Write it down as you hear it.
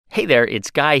Hey there, it's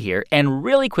Guy here. And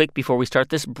really quick before we start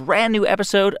this brand new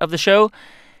episode of the show,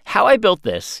 How I Built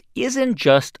This isn't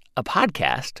just a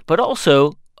podcast, but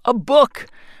also a book.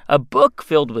 A book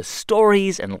filled with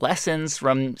stories and lessons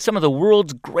from some of the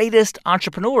world's greatest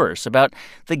entrepreneurs about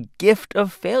the gift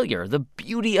of failure, the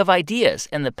beauty of ideas,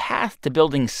 and the path to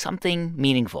building something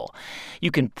meaningful.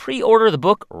 You can pre-order the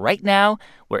book right now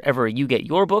wherever you get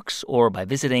your books or by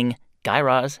visiting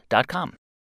GuyRaz.com.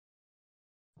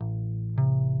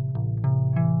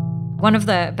 One of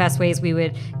the best ways we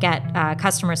would get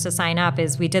customers to sign up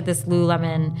is we did this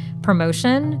Lululemon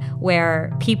promotion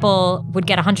where people would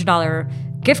get a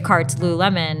 $100 gift card to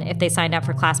Lululemon if they signed up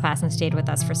for ClassPass and stayed with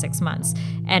us for 6 months.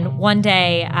 And one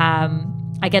day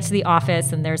I get to the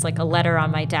office and there's like a letter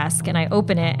on my desk and I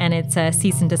open it and it's a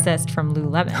cease and desist from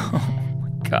Lululemon.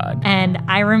 Oh, my God. And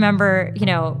I remember,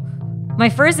 my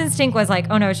first instinct was like,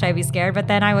 oh no, should I be scared? But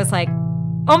then I was like,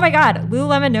 oh my God,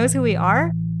 Lululemon knows who we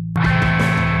are?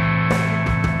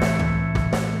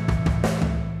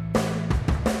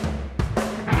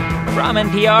 From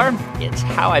NPR, it's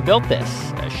How I Built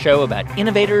This, a show about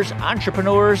innovators,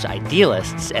 entrepreneurs,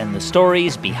 idealists, and the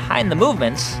stories behind the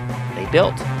movements they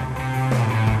built.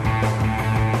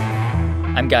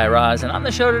 I'm Guy Raz, and on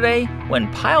the show today,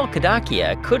 when Payal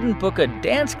Kadakia couldn't book a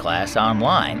dance class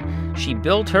online, she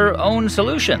built her own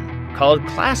solution called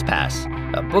ClassPass,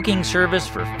 a booking service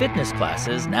for fitness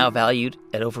classes now valued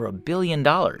at over $1 billion.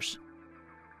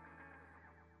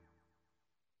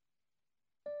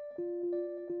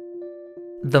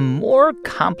 The more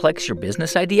complex your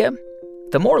business idea,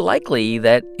 the more likely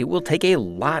that it will take a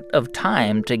lot of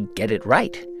time to get it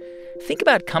right. Think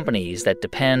about companies that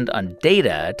depend on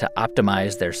data to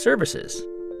optimize their services.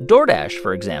 DoorDash,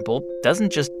 for example,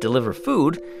 doesn't just deliver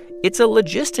food, it's a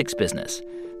logistics business.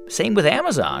 Same with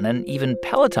Amazon and even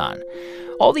Peloton.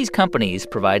 All these companies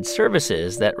provide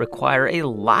services that require a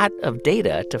lot of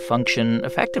data to function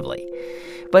effectively.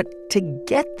 But to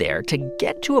get there, to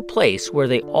get to a place where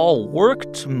they all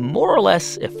worked more or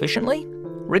less efficiently,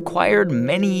 required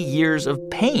many years of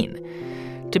pain.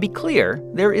 To be clear,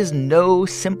 there is no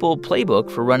simple playbook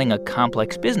for running a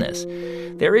complex business.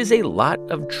 There is a lot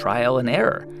of trial and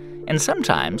error. And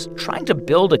sometimes trying to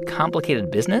build a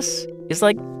complicated business is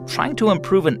like trying to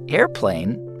improve an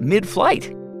airplane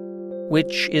mid-flight,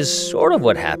 which is sort of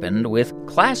what happened with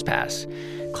ClassPass.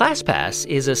 ClassPass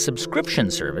is a subscription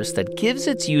service that gives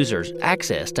its users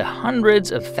access to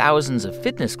hundreds of thousands of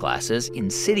fitness classes in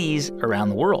cities around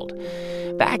the world.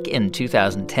 Back in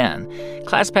 2010,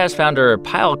 ClassPass founder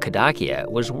Payal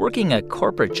Kadakia was working a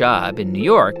corporate job in New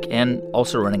York and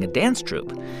also running a dance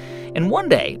troupe. And one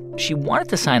day, she wanted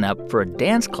to sign up for a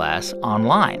dance class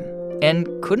online and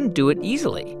couldn't do it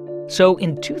easily. So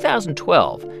in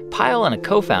 2012, Payal and a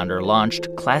co-founder launched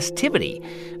Classtivity,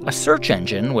 a search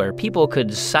engine where people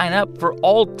could sign up for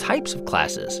all types of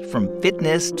classes, from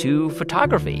fitness to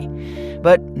photography.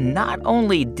 But not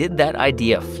only did that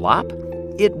idea flop,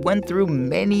 it went through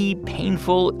many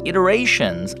painful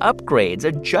iterations, upgrades,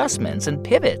 adjustments, and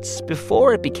pivots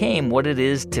before it became what it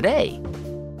is today.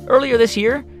 Earlier this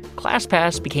year,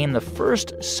 ClassPass became the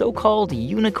first so-called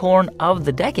unicorn of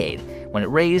the decade when it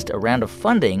raised a round of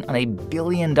funding on a $1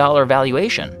 billion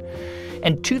valuation.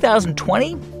 And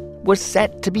 2020 was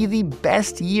set to be the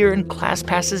best year in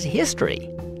ClassPass's history.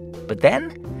 But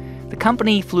then, the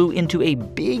company flew into a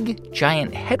big,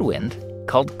 giant headwind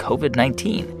called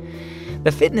COVID-19.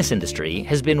 The fitness industry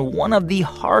has been one of the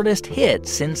hardest hit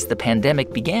since the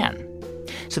pandemic began.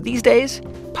 So these days,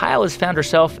 Payal has found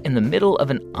herself in the middle of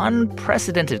an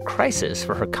unprecedented crisis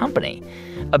for her company,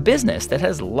 a business that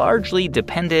has largely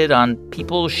depended on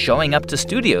people showing up to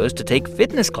studios to take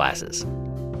fitness classes.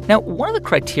 Now, one of the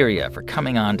criteria for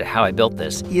coming on to How I Built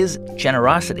This is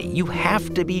generosity. You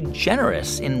have to be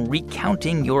generous in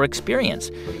recounting your experience,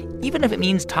 even if it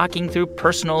means talking through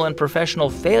personal and professional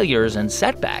failures and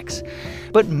setbacks.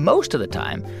 But most of the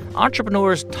time,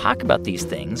 entrepreneurs talk about these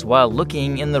things while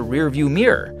looking in the rearview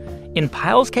mirror. In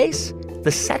Payal's case,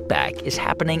 the setback is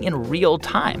happening in real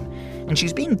time, and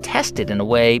she's being tested in a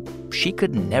way she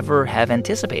could never have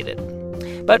anticipated.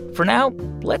 But for now,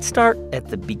 let's start at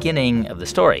the beginning of the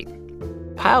story.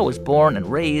 Payal was born and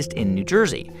raised in New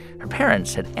Jersey. Her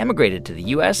parents had emigrated to the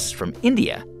U.S. from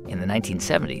India in the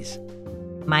 1970s.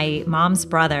 My mom's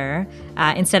brother,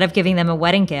 instead of giving them a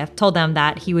wedding gift, told them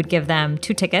that he would give them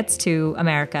 2 tickets to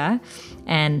America.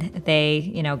 And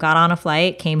they, got on a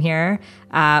flight, came here,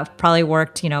 probably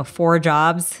worked, 4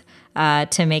 jobs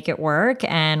to make it work,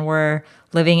 and were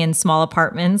living in small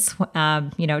apartments,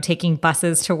 taking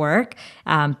buses to work.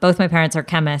 Both my parents are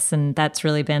chemists, and that's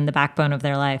really been the backbone of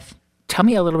their life. Tell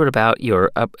me a little bit about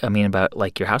your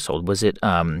household. Was it,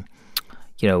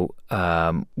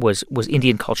 was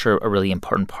Indian culture a really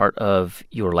important part of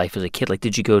your life as a kid? Like,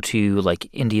 did you go to like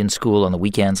Indian school on the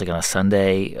weekends, like on a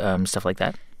Sunday, stuff like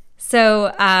that?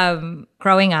 So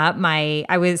growing up,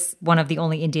 I was one of the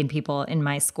only Indian people in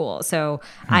my school. So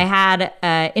I had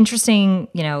an interesting,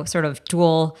 sort of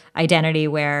dual identity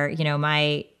where,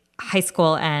 my high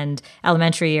school and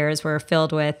elementary years were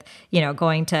filled with,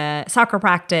 going to soccer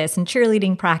practice and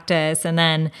cheerleading practice. And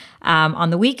then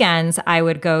on the weekends, I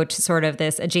would go to sort of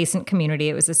this adjacent community.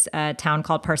 It was this town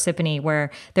called Parsippany where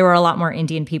there were a lot more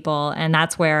Indian people. And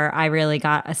that's where I really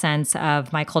got a sense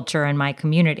of my culture and my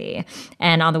community.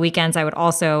 And on the weekends, I would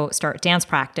also start dance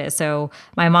practice. So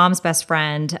my mom's best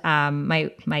friend,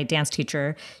 my dance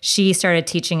teacher, she started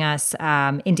teaching us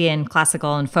Indian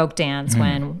classical and folk dance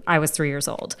when I was 3 years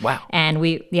old. Wow. And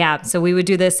so we would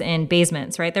do this in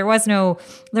basements, right? There was no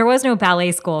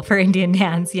ballet school for Indian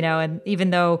dance, and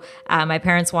even though my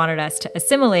parents wanted us to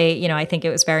assimilate, I think it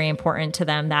was very important to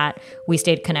them that we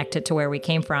stayed connected to where we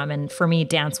came from. And for me,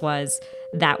 dance was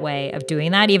that way of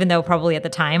doing that, even though probably at the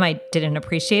time I didn't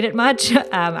appreciate it much.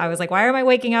 I was like, why am I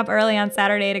waking up early on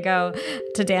Saturday to go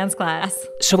to dance class?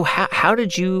 So how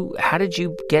did you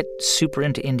get super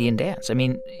into Indian dance? I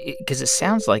mean, because this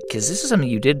is something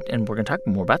you did, and we're going to talk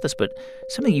more about this, but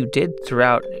something you did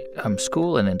throughout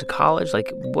school and into college.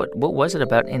 Like, what was it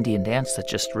about Indian dance that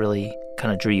just really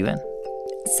kind of drew you in?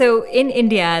 So in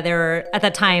India, there were, at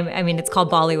that time, I mean, it's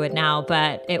called Bollywood now,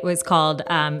 but it was called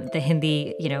the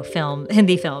Hindi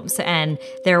films. And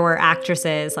there were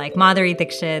actresses like Madhuri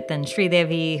Dixit and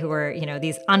Sridevi who were,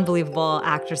 these unbelievable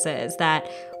actresses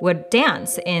that would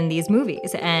dance in these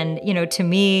movies. And, to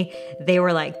me, they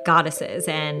were like goddesses,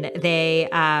 and they,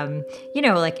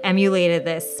 like emulated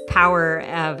this power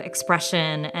of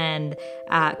expression and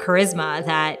charisma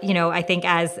that, I think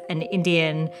as an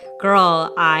Indian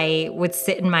girl, I would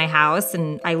sit in my house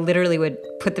and I literally would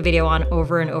put the video on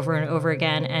over and over and over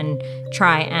again and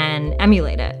try and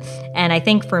emulate it. And I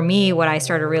think for me, what I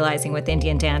started realizing with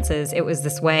Indian dance is it was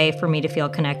this way for me to feel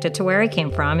connected to where I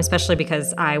came from, especially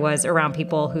because I was around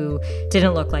people who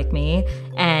didn't look like me.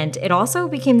 And it also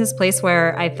became this place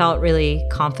where I felt really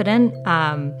confident.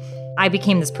 I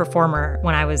became this performer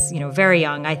when I was, very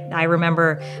young. I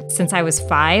remember since I was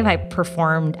 5, I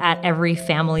performed at every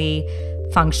family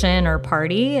function or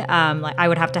party. Like I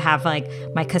would have to have like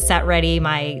my cassette ready,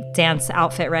 my dance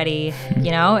outfit ready,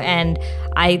 and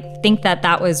I think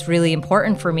that was really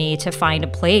important for me to find a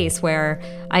place where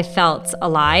I felt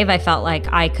alive. I felt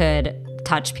like I could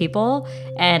touch people.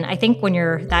 And I think when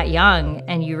you're that young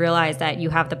and you realize that you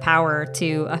have the power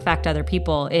to affect other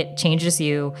people, it changes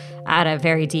you at a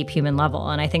very deep human level.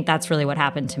 And I think that's really what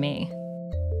happened to me.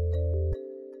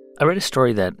 I read a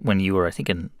story that when you were, I think,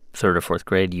 in 3rd or 4th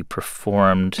grade, you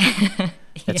performed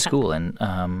at school,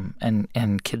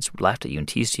 and kids laughed at you and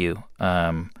teased you.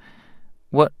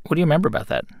 What do you remember about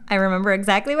that? I remember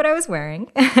exactly what I was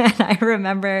wearing. I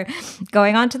remember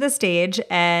going onto the stage,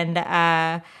 and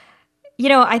I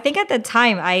think at the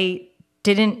time I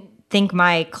didn't think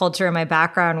my culture and my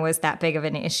background was that big of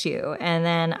an issue. And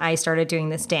then I started doing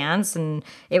this dance, and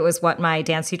it was what my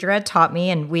dance teacher had taught me.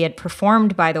 And we had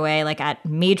performed, by the way, like at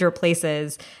major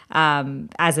places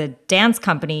as a dance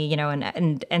company,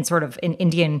 and sort of an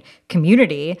Indian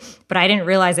community. But I didn't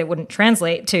realize it wouldn't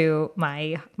translate to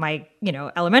my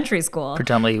elementary school.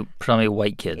 Predominantly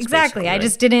white kids. Exactly. Right? I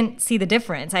just didn't see the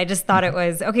difference. I just thought it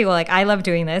was, okay, well, like I love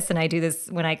doing this, and I do this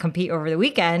when I compete over the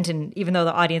weekend. And even though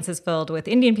the audience is filled with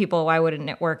Indian people, why wouldn't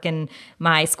it work in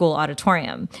my school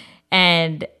auditorium?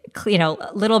 And a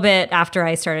little bit after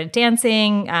I started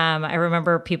dancing, I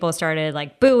remember people started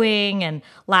like booing and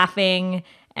laughing.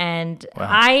 And wow.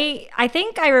 I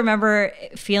think I remember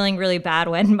feeling really bad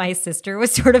when my sister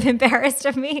was sort of embarrassed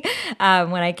of me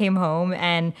when I came home,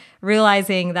 and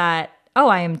realizing that, oh,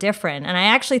 I am different. And I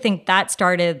actually think that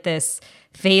started this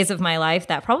phase of my life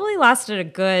that probably lasted a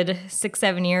good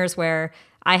 6-7 years, where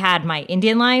I had my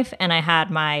Indian life and I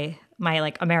had my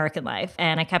like American life,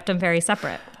 and I kept them very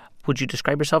separate. Would you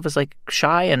describe yourself as like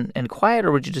shy and quiet,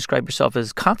 or would you describe yourself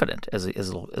as confident as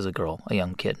a girl, a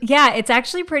young kid? Yeah, it's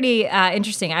actually pretty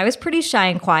interesting. I was pretty shy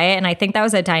and quiet, and I think that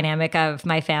was a dynamic of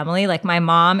my family. Like my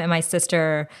mom and my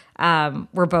sister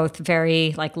were both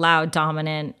very like loud,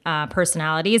 dominant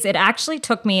personalities. It actually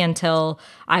took me until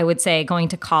I would say going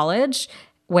to college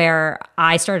where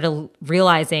I started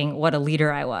realizing what a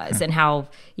leader I was and how,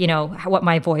 what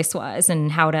my voice was and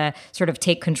how to sort of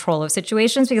take control of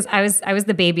situations, because I was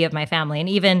the baby of my family. And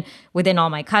even within all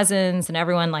my cousins and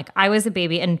everyone, like I was a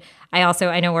baby. And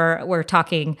I know we're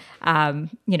talking,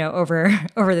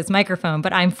 over this microphone,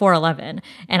 but I'm 4'11"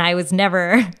 and I was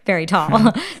never very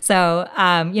tall. So,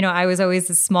 I was always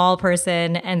a small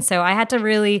person. And so I had to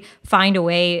really find a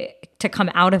way to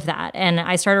come out of that. And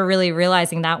I started really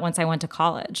realizing that once I went to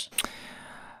college.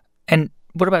 And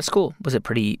what about school?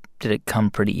 Did it come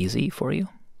pretty easy for you?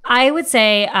 I would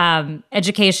say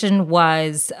education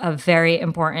was a very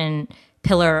important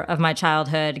pillar of my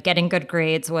childhood. Getting good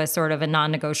grades was sort of a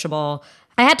non-negotiable.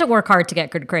 I had to work hard to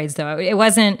get good grades, though. It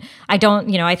wasn't, I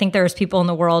think there's people in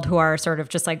the world who are sort of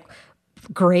just like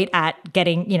great at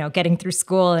getting through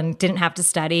school and didn't have to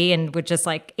study and would just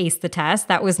like ace the test.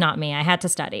 That was not me. I had to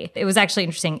study. It was actually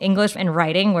interesting. English and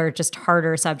writing were just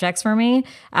harder subjects for me,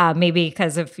 maybe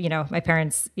because of, my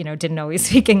parents, didn't always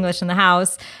speak English in the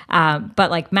house.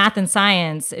 But like math and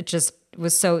science, it just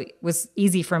was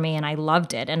easy for me and I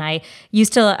loved it. And I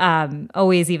used to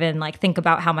always even like think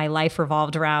about how my life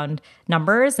revolved around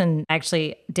numbers, and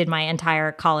actually did my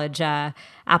entire college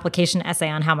application essay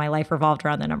on how my life revolved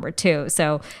around the number 2.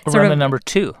 So the number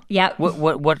 2. Yeah.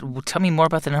 What tell me more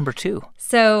about the number 2.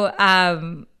 So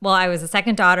I was a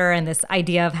second daughter, and this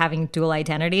idea of having dual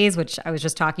identities, which I was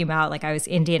just talking about, like I was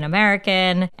Indian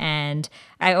American, and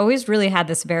I always really had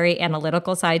this very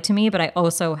analytical side to me, but I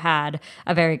also had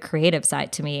a very creative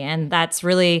side to me. And that's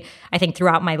really, I think,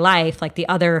 throughout my life, like the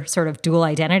other sort of dual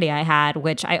identity I had,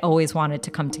 which I always wanted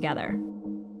to come together.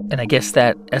 And I guess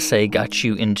that essay got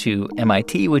you into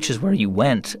MIT, which is where you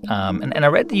went. And I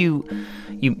read that you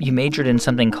majored in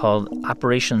something called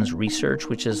operations research,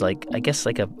 which is like a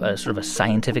sort of a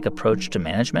scientific approach to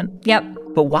management. Yep.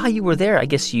 But while you were there, I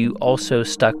guess you also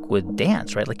stuck with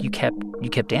dance, right? Like you kept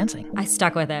dancing. I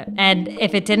stuck with it. And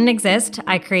if it didn't exist,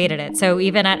 I created it. So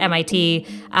even at MIT,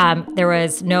 there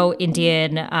was no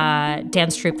Indian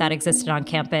dance troupe that existed on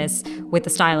campus with the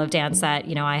style of dance that,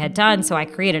 I had done. So I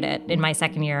created it in my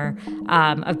second year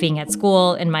of being at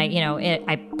school. And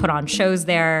I put on shows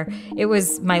there. It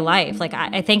was my life. Like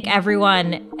I think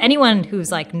anyone who's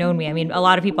like known me, I mean, a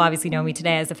lot of people obviously know me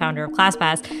today as the founder of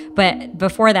ClassPass. But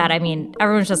before that, I mean,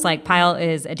 everyone's just like, Payal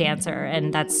is a dancer,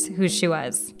 and that's who she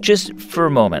was. Just for a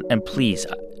moment, and please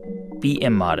be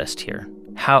immodest here.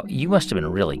 How you must have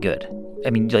been really good.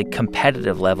 I mean, like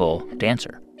competitive level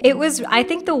dancer. It was, I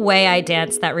think, the way I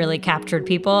danced that really captured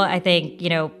people. I think,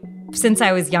 since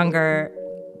I was younger,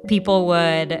 people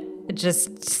would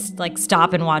just like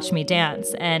stop and watch me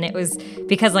dance. And it was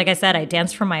because, like I said, I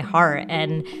danced from my heart.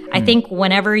 And I think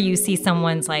whenever you see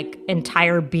someone's like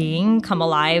entire being come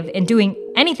alive and doing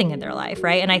anything in their life,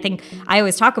 right? And I think I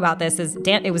always talk about this as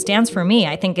it was dance for me.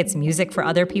 I think it's music for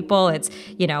other people. It's,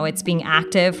 it's being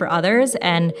active for others.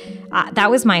 And that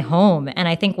was my home. And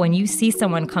I think when you see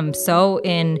someone come so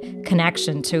in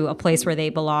connection to a place where they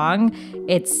belong,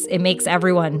 it makes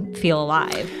everyone feel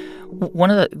alive.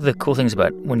 One of the cool things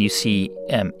about when you see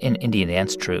an Indian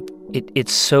dance troupe,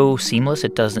 it's so seamless.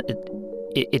 It doesn't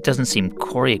seem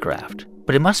choreographed,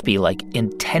 but it must be like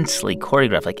intensely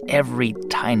choreographed. Like every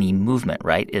tiny movement,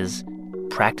 right, is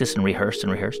practiced and rehearsed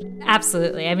and rehearsed.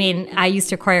 Absolutely. I mean, I used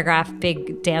to choreograph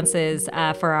big dances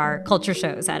for our culture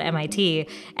shows at MIT.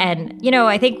 And,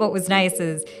 I think what was nice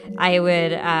is I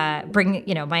would bring,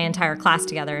 my entire class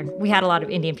together. And we had a lot of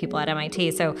Indian people at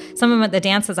MIT. So some of the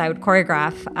dances I would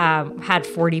choreograph had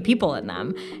 40 people in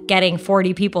them. Getting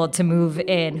 40 people to move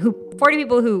in, 40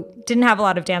 people who didn't have a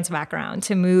lot of dance background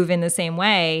to move in the same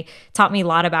way taught me a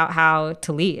lot about how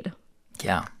to lead.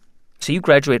 Yeah. So you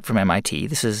graduate from MIT.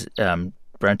 This is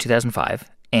around 2005,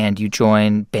 and you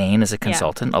join Bain as a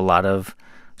consultant. Yeah. A lot of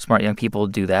smart young people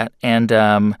do that.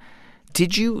 And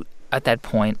did you, at that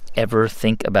point, ever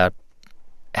think about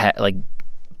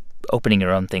opening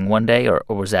your own thing one day, or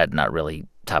was that not really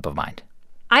top of mind?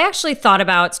 I actually thought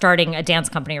about starting a dance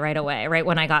company right away, right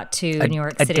when I got to New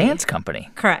York City. A dance company?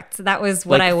 Correct. That was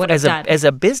what I would have done. As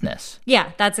a business?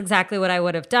 Yeah, that's exactly what I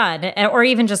would have done. Or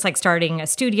even just like starting a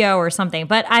studio or something.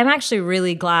 But I'm actually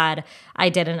really glad I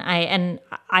didn't.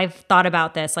 I've thought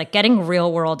about this, like getting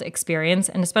real world experience,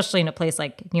 and especially in a place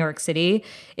like New York City,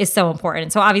 is so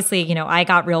important. So obviously, I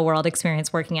got real world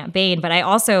experience working at Bain, but I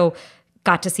also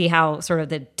got to see how sort of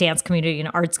the dance community and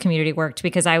arts community worked,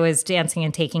 because I was dancing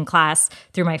and taking class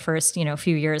through my first,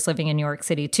 few years living in New York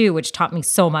City too, which taught me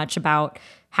so much about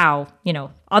how,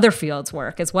 other fields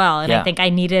work as well. And I think I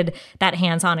needed that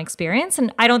hands-on experience.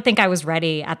 And I don't think I was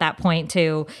ready at that point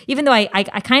to, even though I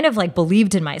kind of like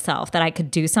believed in myself that I could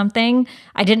do something,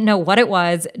 I didn't know what it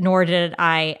was, nor did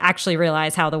I actually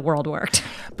realize how the world worked.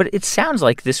 But it sounds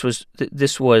like this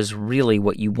was really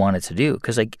what you wanted to do,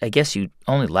 because I guess you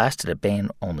lasted at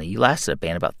band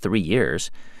about 3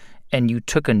 years, and you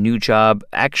took a new job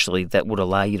actually that would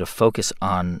allow you to focus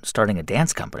on starting a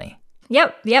dance company.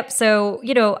 Yep. So,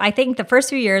 I think the first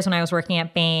few years when I was working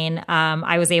at Bain,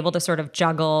 I was able to sort of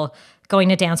juggle going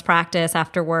to dance practice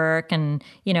after work and,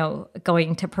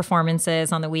 going to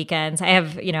performances on the weekends. I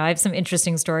have some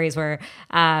interesting stories where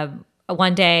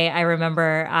one day I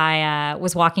remember I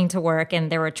was walking to work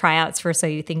and there were tryouts for So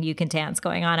You Think You Can Dance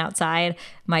going on outside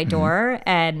my door.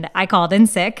 And I called in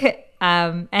sick.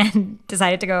 And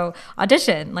decided to go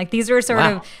audition. Like, these were sort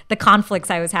of the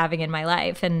conflicts I was having in my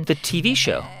life. And the TV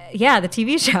show. Yeah, the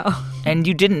TV show. And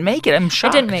you didn't make it. I'm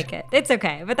shocked. I didn't make it. It's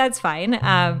okay, but that's fine.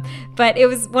 But it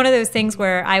was one of those things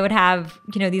where I would have,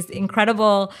 these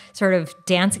incredible sort of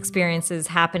dance experiences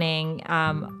happening,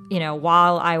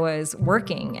 while I was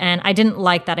working. And I didn't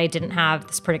like that I didn't have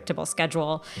this predictable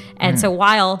schedule. And so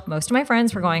while most of my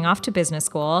friends were going off to business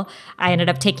school, I ended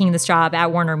up taking this job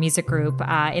at Warner Music Group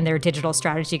in their digital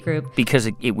strategy group. Because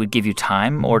it would give you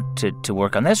time or to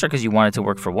work on this, or because you wanted to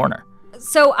work for Warner?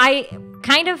 So I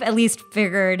kind of at least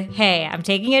figured, hey, I'm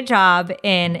taking a job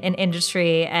in an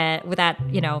industry that,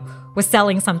 was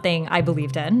selling something I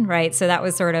believed in, right? So that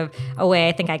was sort of a way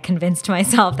I think I convinced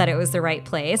myself that it was the right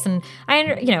place. And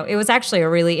it was actually a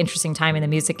really interesting time in the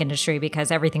music industry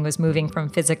because everything was moving from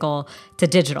physical to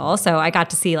digital. So I got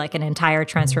to see like an entire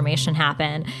transformation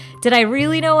happen. Did I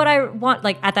really know what I want?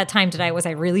 Like at that time, was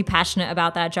I really passionate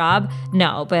about that job?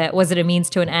 No, but was it a means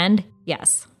to an end?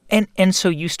 Yes. And so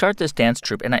you start this dance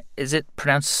troupe, and is it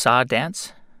pronounced Sa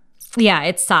Dance? Yeah,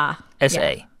 it's Sa.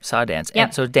 S-A, yeah. Sa Dance. Yep.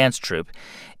 And so dance troupe.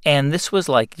 And this was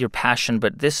like your passion,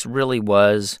 but this really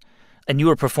was, and you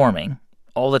were performing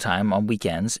all the time on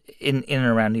weekends in and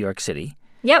around New York City.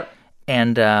 Yep.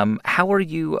 And how were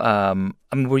you,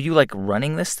 were you like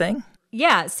running this thing?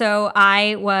 Yeah, so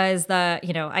I was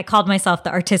I called myself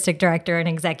the artistic director and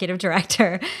executive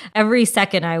director. Every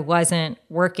second I wasn't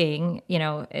working,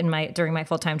 during my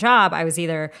full-time job, I was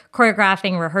either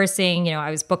choreographing, rehearsing, I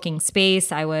was booking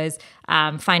space, I was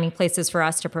finding places for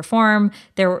us to perform.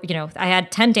 There were, I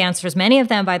had 10 dancers, many of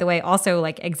them, by the way, also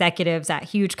like executives at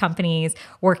huge companies,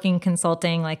 working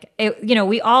consulting,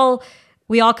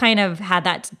 we all kind of had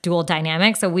that dual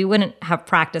dynamic. So we wouldn't have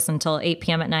practice until 8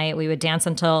 p.m. at night. We would dance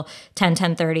until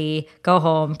 10:30, go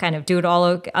home, kind of do it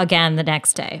all again the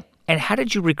next day. And how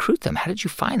did you recruit them? How did you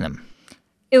find them?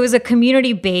 It was a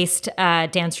community-based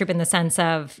dance troupe in the sense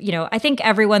of, I think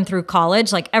everyone through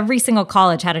college, like every single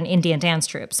college had an Indian dance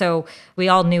troupe. So we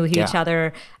all knew each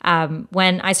other.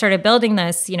 When I started building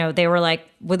this, they were like,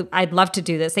 I'd love to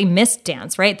do this. They missed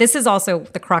dance, right? This is also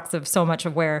the crux of so much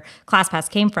of where ClassPass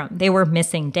came from. They were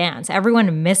missing dance.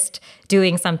 Everyone missed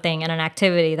doing something and an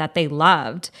activity that they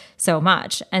loved so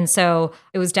much. And so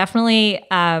it was definitely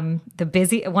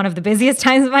one of the busiest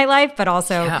times of my life, but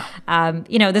also,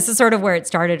 this is sort of where it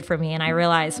started for me. And I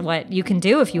realized what you can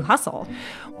do if you hustle.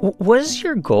 Was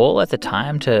your goal at the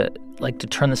time to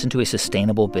turn this into a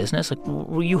sustainable business? Like,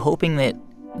 were you hoping that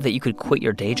you could quit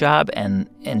your day job and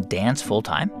dance full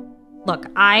time? Look,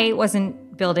 I wasn't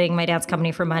building my dance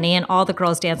company for money, and all the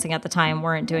girls dancing at the time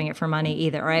weren't doing it for money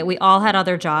either, right? We all had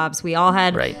other jobs. We all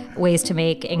had ways to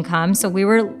make income. So we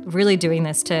were really doing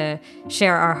this to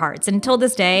share our hearts. And until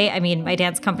this day, my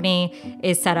dance company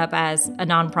is set up as a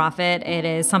nonprofit. It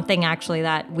is something actually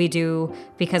that we do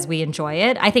because we enjoy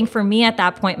it. I think for me at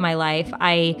that point in my life,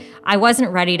 I wasn't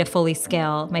ready to fully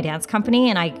scale my dance company,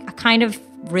 and I kind of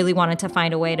really wanted to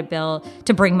find a way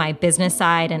to bring my business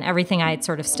side and everything I had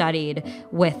sort of studied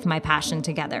with my passion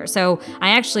together. So I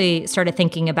actually started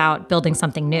thinking about building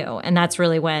something new. And that's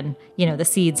really when, the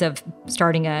seeds of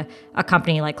starting a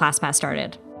company like ClassPass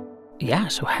started. Yeah.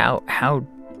 So how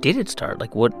did it start?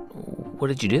 Like what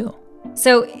did you do?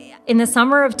 So in the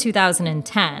summer of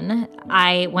 2010,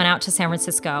 I went out to San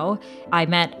Francisco. I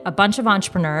met a bunch of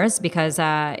entrepreneurs because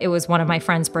it was one of my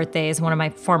friend's birthdays, one of my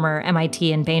former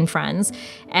MIT and Bain friends.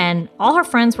 And all her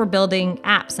friends were building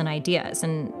apps and ideas.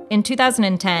 And in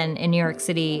 2010 in New York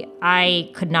City, I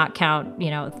could not count,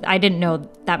 I didn't know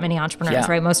that many entrepreneurs,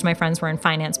 right? Most of my friends were in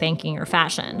finance, banking, or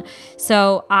fashion.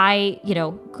 So I,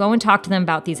 go and talk to them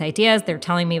about these ideas. They're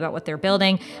telling me about what they're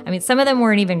building. Some of them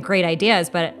weren't even great ideas,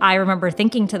 but I remember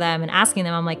thinking to them and asking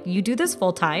them, I'm like, you do this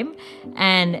full time?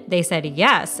 And they said,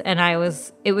 yes. And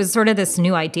it was sort of this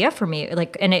new idea for me.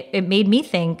 And it made me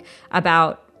think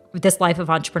about this life of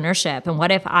entrepreneurship? And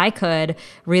what if I could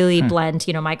really blend,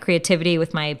 my creativity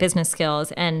with my business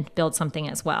skills and build something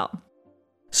as well?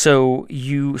 So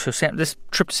this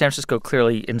trip to San Francisco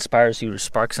clearly inspires you or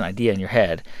sparks an idea in your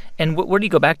head. And where do you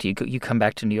go back to? You come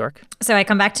back to New York? So I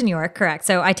come back to New York, correct.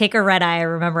 So I take a red eye, I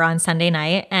remember, on Sunday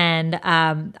night. And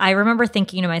I remember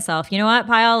thinking to myself, you know what,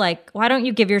 Payal, why don't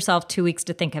you give yourself 2 weeks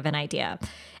to think of an idea?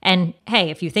 And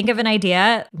hey, if you think of an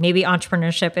idea, maybe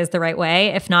entrepreneurship is the right way.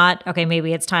 If not, okay,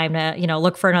 maybe it's time to,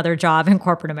 look for another job in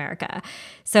corporate America.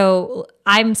 So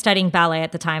I'm studying ballet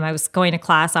at the time. I was going to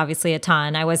class, obviously, a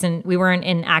ton. We weren't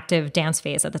in active dance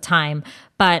phase at the time,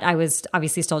 but I was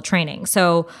obviously still training.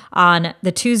 So on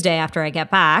the Tuesday after I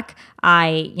get back,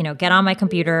 I, get on my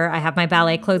computer. I have my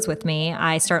ballet clothes with me.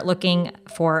 I start looking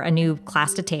for a new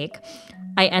class to take.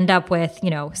 I end up with,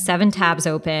 7 tabs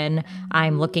open.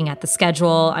 I'm looking at the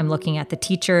schedule. I'm looking at the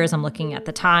teachers. I'm looking at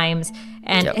the times.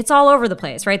 And It's all over the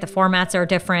place, right? The formats are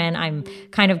different. I'm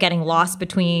kind of getting lost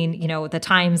between, the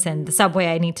times and the subway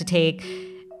I need to take.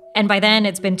 And by then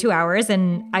it's been 2 hours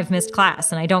and I've missed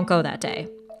class and I don't go that day.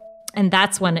 And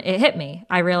that's when it hit me.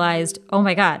 I realized, oh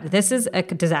my God, this is a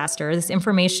disaster. This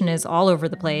information is all over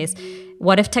the place.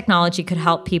 What if technology could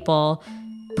help people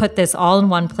put this all in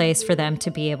one place for them to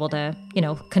be able to,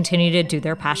 continue to do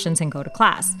their passions and go to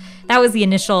class? That was the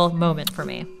initial moment for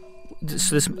me.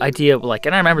 So this idea of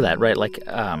and I remember that, right?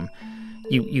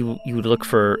 You would look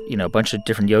for, a bunch of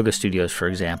different yoga studios, for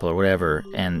example, or whatever,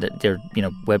 and their,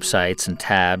 websites and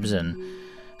tabs and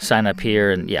sign up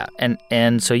here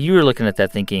and so you were looking at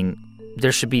that thinking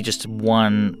there should be just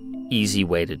one easy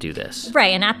way to do this.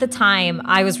 Right. And at the time,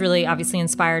 I was really obviously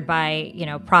inspired by,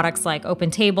 products like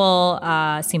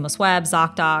OpenTable, Seamless Web,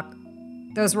 ZocDoc.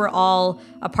 Those were all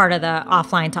a part of the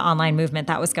offline to online movement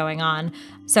that was going on.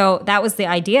 So that was the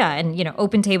idea. And,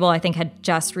 OpenTable, I think, had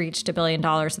just reached $1 billion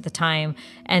at the time.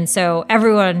 And so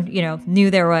everyone, knew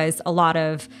there was a lot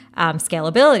of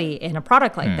scalability in a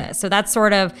product like this. So that's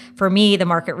sort of, for me, the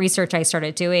market research I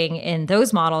started doing in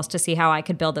those models to see how I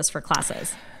could build this for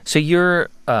classes. So you're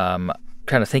kind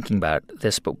of thinking about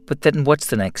this, but then what's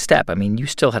the next step? I mean, you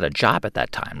still had a job at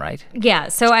that time, right? Yeah.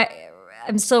 So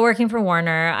I'm still working for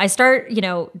Warner. I start,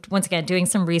 once again, doing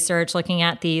some research, looking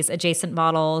at these adjacent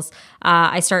models.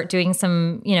 I start doing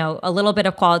some, a little bit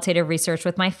of qualitative research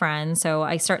with my friends. So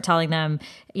I start telling them,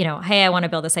 hey, I want to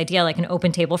build this idea like an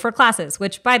open table for classes,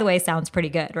 which, by the way, sounds pretty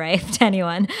good, right? To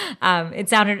anyone.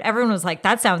 Everyone was like,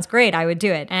 that sounds great. I would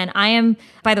do it. And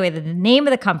by the way, the name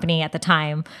of the company at the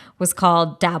time was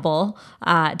called Dabble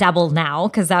Now,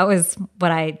 because that was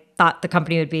what I thought the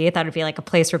company would be. I thought it'd be like a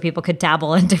place where people could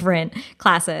dabble in different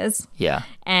classes. Yeah.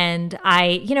 And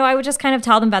I would just kind of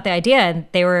tell them about the idea,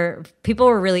 and people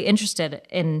were really interested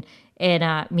in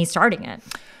me starting it.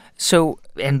 So,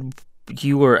 and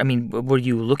were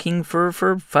you looking for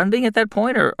funding at that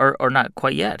point or not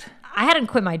quite yet? I hadn't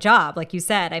quit my job, like you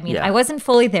said. I wasn't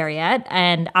fully there yet.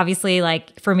 And obviously,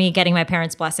 for me, getting my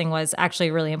parents' blessing was actually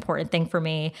a really important thing for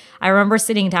me. I remember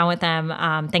sitting down with them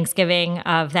Thanksgiving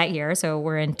of that year. So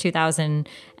we're in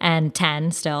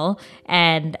 2010 still.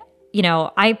 And,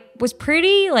 I was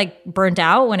pretty burnt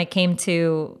out when it came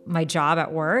to my job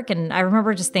at work. And I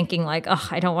remember just thinking I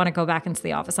don't want to go back into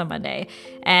the office on Monday.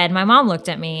 And my mom looked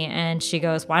at me and she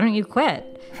goes, why don't you quit?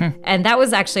 And that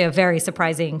was actually a very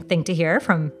surprising thing to hear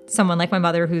from someone like my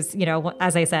mother who's,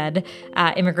 as I said,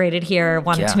 immigrated here,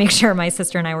 wanted to make sure my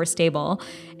sister and I were stable.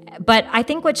 But I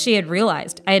think what she had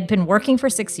realized, I had been working for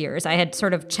 6 years. I had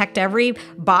sort of checked every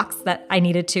box that I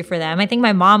needed to for them. I think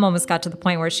my mom almost got to the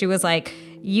point where she was like,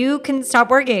 you can stop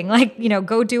working,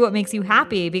 go do what makes you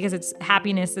happy because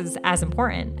happiness is as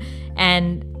important.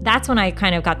 And that's when I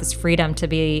kind of got this freedom to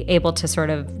be able to sort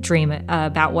of dream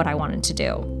about what I wanted to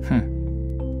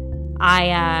do.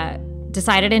 I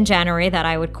decided in January that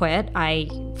I would quit. I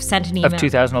sent an email. Of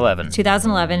 2011.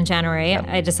 2011, January. Yep.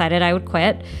 I decided I would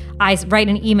quit. I write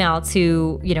an email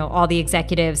to, all the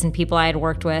executives and people I had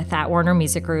worked with at Warner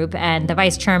Music Group, and the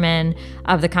vice chairman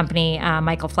of the company,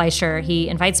 Michael Fleischer, he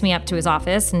invites me up to his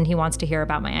office and he wants to hear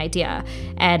about my idea.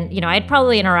 And, I'd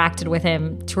probably interacted with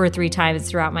him 2 or 3 times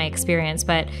throughout my experience,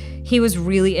 but he was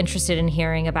really interested in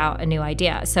hearing about a new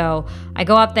idea. So I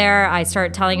go up there, I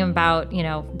start telling him about,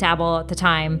 Dabble at the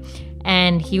time.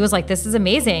 And he was like, this is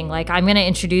amazing. I'm going to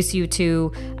introduce you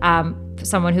to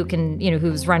someone who can,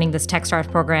 who's running this Techstars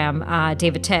program,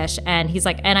 David Tisch. And he's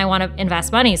like, and I want to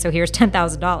invest money. So here's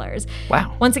 $10,000.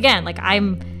 Wow. Once again,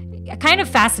 I'm kind of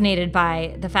fascinated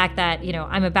by the fact that,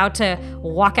 I'm about to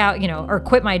walk out, or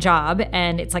quit my job.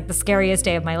 And it's the scariest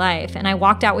day of my life. And I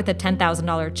walked out with a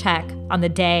 $10,000 check on the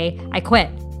day I quit.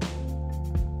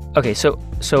 Okay.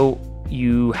 So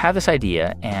you have this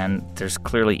idea, and there's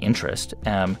clearly interest.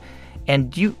 And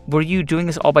were you doing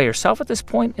this all by yourself at this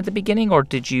point at the beginning, or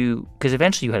did you? Because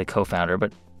eventually you had a co-founder,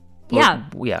 but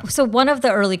yeah. So one of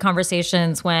the early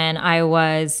conversations when I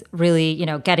was really,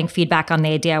 getting feedback on the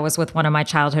idea was with one of my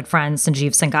childhood friends,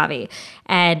 Sanjeev Sanghavi,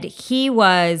 and he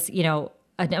was,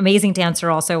 an amazing dancer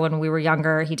also when we were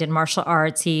younger. He did martial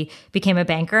arts. He became a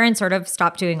banker and sort of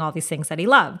stopped doing all these things that he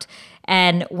loved.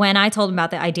 And when I told him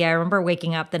about the idea, I remember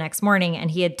waking up the next morning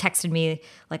and he had texted me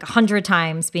like 100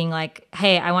 times being like,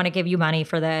 hey, I want to give you money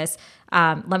for this.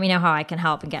 Let me know how I can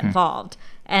help and get involved.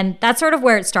 And that's sort of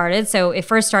where it started. So it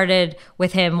first started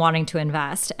with him wanting to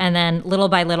invest. And then little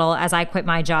by little, as I quit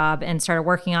my job and started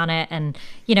working on it, and,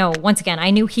 once again, I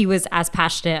knew he was as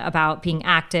passionate about being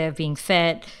active, being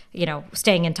fit,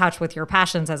 staying in touch with your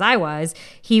passions as I was.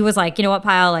 He was like, you know what,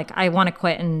 Payal, like, I want to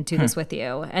quit and do this with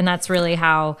you. And that's really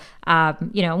how,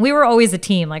 we were always a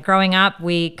team. Like growing up,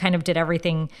 we kind of did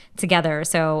everything together.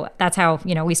 So that's how,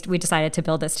 we decided to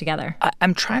build this together.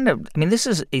 This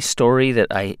is a story that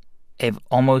I've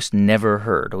almost never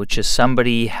heard, which is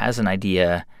somebody has an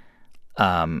idea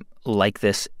like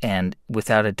this, and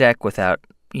without a deck, without,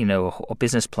 a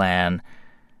business plan,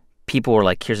 people were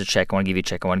like, here's a check, I want to give you a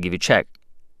check, I want to give you a check.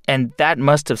 And that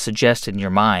must have suggested in your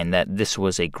mind that this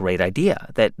was a great idea,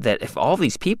 that if all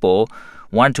these people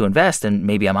wanted to invest, then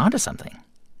maybe I'm onto something.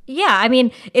 Yeah,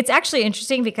 it's actually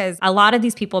interesting because a lot of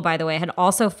these people, by the way, had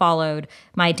also followed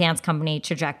my dance company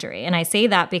trajectory. And I say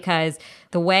that because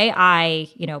the way I,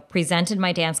 presented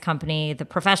my dance company, the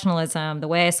professionalism, the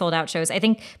way I sold out shows, I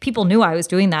think people knew I was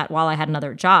doing that while I had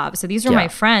another job. So these were my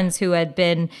friends who had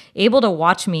been able to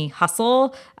watch me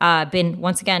hustle, been,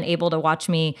 once again, able to watch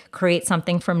me create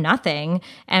something from nothing.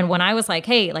 And when I was like,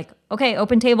 hey, like, okay,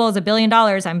 Open Table is $1 billion.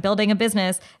 I'm building a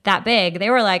business that big. They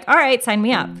were like, all right, sign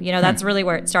me up. That's really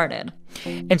where it started.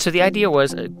 And so the idea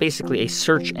was basically a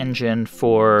search engine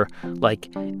for, like,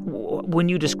 when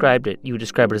you described it, you would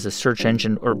describe it as a search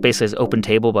engine, or basically as Open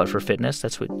Table, but for fitness.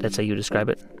 That's how you describe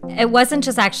it? It wasn't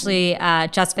just actually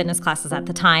just fitness classes at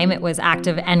the time. It was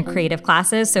active and creative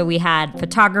classes. So we had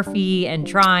photography and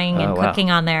drawing and cooking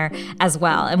on there as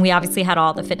well. And we obviously had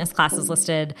all the fitness classes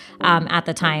listed at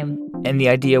the time. And the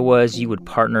idea was you would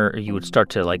partner, or you would start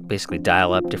to, like, basically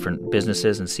dial up different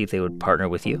businesses and see if they would partner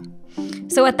with you?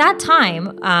 So at that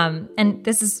time, and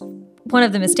this is one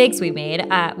of the mistakes we made,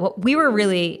 what we were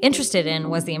really interested in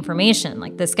was the information,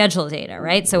 like the schedule data,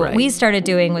 right? So what we started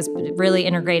doing was really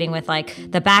integrating with like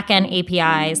the back-end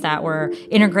APIs that were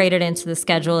integrated into the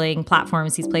scheduling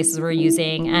platforms these places were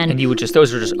using. And you would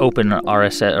those were just open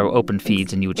RSS or open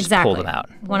feeds, and you would just pull them out.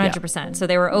 100%. Yeah. So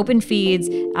they were open feeds.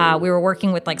 We were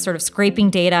working with like sort of scraping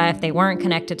data if they weren't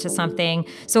connected to something.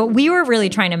 So what we were really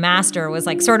trying to master was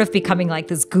like sort of becoming like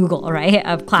this Google, right,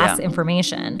 of class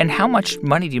information. And how much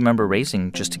money do you remember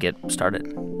raising just to get started?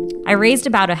 I raised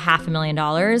about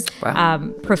 $500,000.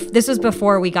 Wow. This was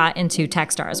before we got into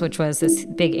Techstars, which was this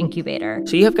big incubator.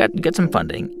 So you got some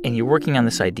funding, and you're working on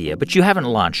this idea, but you haven't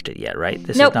launched it yet, right?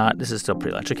 Nope. This is still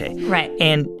pre-launch. Okay. Right.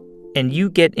 And you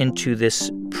get into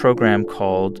this program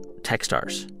called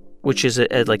Techstars, which is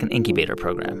like an incubator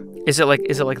program. Is it like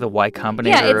the Y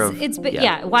Combinator?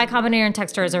 Yeah, Y Combinator and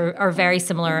Techstars are very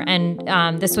similar.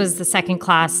 And this was the second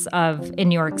class in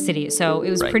New York City. So it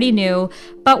was pretty new.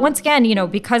 But once again,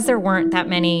 because there weren't that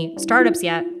many startups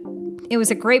yet, it was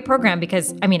a great program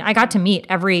because, I got to meet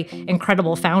every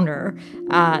incredible founder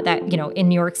in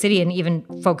New York City, and even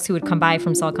folks who would come by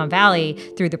from Silicon Valley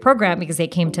through the program because they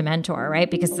came to mentor, right?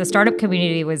 Because the startup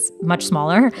community was much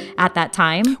smaller at that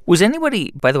time.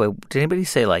 By the way, did anybody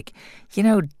say like,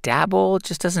 Dabble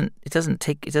just doesn't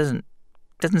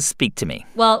speak to me?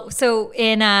 Well, so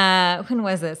in, when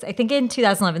was this? I think in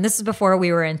 2011, this is before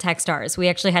we were in Techstars. We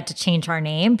actually had to change our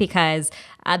name because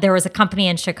there was a company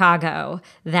in Chicago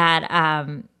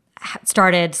that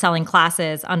started selling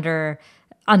classes under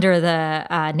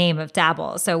the name of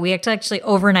Dabble. So we had to actually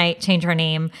overnight change our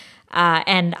name.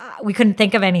 And we couldn't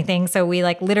think of anything. So we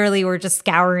literally were just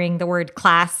scouring the word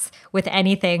class with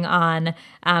anything on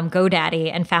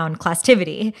GoDaddy and found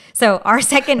Classtivity. So our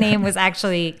second name was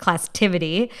actually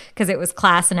Classtivity because it was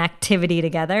class and activity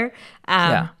together.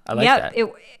 I like that.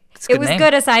 It was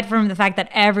good aside from the fact that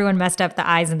everyone messed up the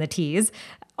I's and the T's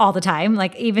all the time.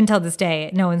 Like even till this day,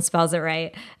 no one spells it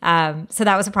right. So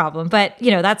that was a problem. But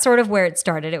that's sort of where it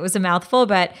started. It was a mouthful,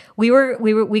 but we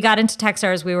got into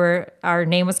Techstars. Our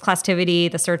name was Classtivity.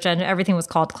 The search engine, everything was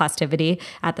called Classtivity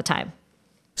at the time.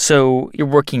 So you're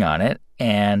working on it,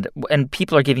 and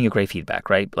people are giving you great feedback,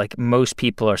 right? Like most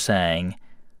people are saying,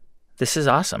 this is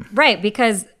awesome. Right,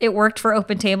 because it worked for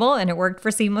Open Table, and it worked for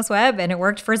Seamless Web, and it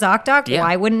worked for ZocDoc. Yeah.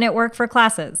 Why wouldn't it work for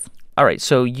classes? All right.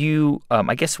 So you,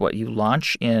 I guess you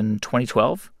launch in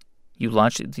 2012? You go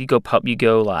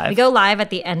live? We go live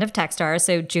at the end of Techstars,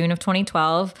 so June of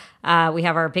 2012. We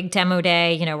have our big demo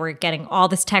day. We're getting all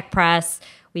this tech press.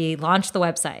 We launched the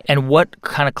website. And what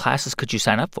kind of classes could you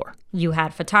sign up for? You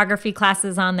had photography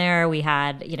classes on there. We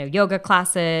had, yoga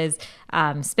classes,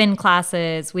 spin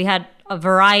classes. We had a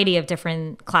variety of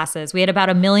different classes. We had about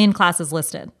 1 million classes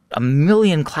listed. 1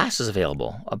 million classes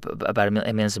available. About 1 million.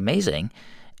 I mean, it's amazing.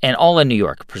 And all in New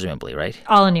York, presumably, right?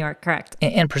 All in New York, correct.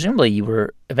 And presumably you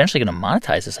were eventually going to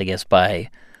monetize this, I guess, by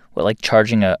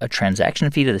charging a transaction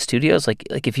fee to the studios? Like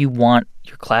if you want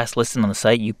your class listed on the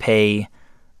site, you pay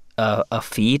a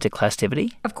fee to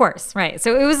Classtivity? Of course, right.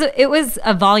 So it was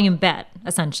a volume bet,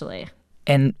 essentially.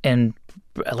 And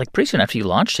pretty soon after you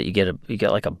launched it, you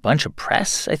get like a bunch of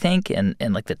press, I think, and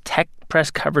like the tech press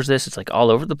covers this. It's like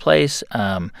all over the place.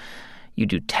 You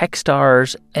do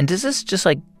Techstars. And does this just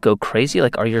like go crazy?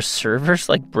 Like, are your servers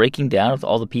like breaking down with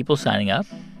all the people signing up?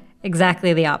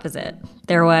 Exactly the opposite.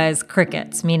 There was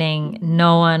crickets, meaning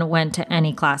no one went to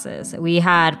any classes. We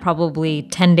had probably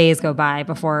 10 days go by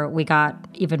before we got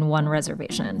even one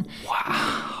reservation.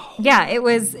 Wow. Yeah, it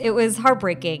was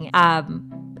heartbreaking.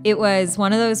 It was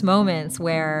one of those moments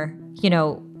where,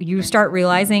 you start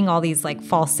realizing all these like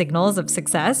false signals of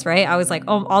success, right? I was like,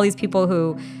 oh, all these people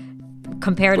who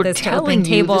compared this to Open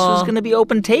Table. This was going to be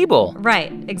Open Table.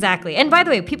 Right, exactly. And by the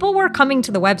way, people were coming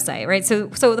to the website, right? So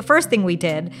the first thing we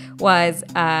did was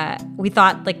we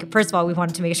thought, like, first of all, we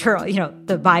wanted to make sure,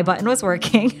 the buy button was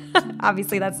working.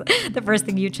 Obviously, that's the first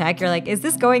thing you check. You're like, is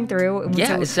this going through? And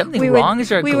yeah, so is something wrong? Is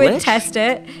there a glitch? We would test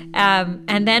it.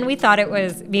 And then we thought it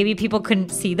was maybe people couldn't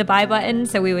see the buy button,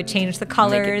 so we would change the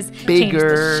colors, change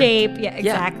the shape. Yeah,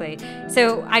 exactly. Yeah.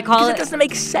 So I call it... It doesn't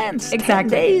make sense. Exactly.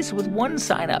 10 days with one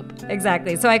sign up. Exactly.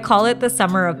 So I call it the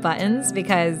summer of buttons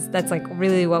because that's like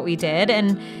really what we did.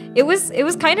 And it was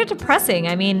kind of depressing.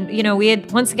 I mean, we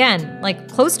had, once again, like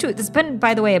it's been,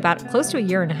 by the way, about close to 1.5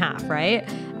 years, right?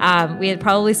 We had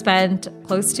probably spent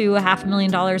close to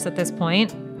 $500,000 at this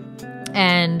point,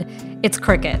 and it's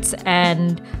crickets.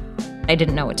 And I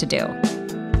didn't know what to do.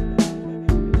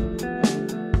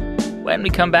 When we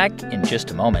come back in just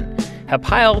a moment, how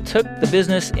Payal took the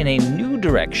business in a new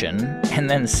direction and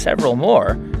then several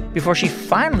more before she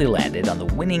finally landed on the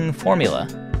winning formula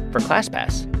for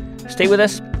ClassPass. Stay with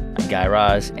us. I'm Guy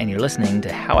Raz, and you're listening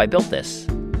to How I Built This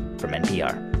from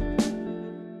NPR.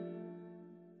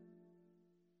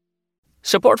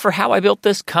 Support for How I Built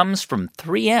This comes from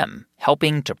 3M,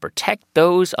 helping to protect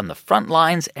those on the front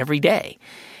lines every day.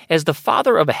 As the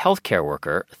father of a healthcare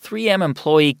worker, 3M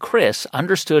employee Chris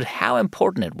understood how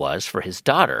important it was for his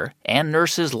daughter and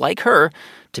nurses like her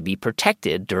to be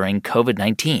protected during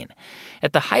COVID-19.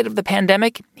 At the height of the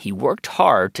pandemic, he worked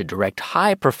hard to direct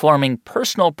high-performing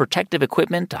personal protective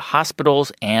equipment to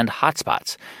hospitals and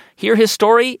hotspots. Hear his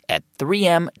story at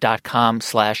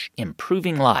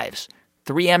 3m.com/improving lives.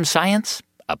 3M science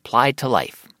applied to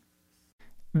life.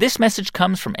 This message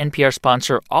comes from NPR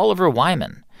sponsor Oliver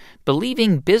Wyman.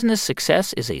 Believing business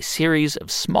success is a series of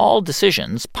small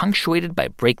decisions punctuated by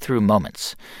breakthrough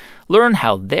moments. Learn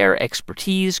how their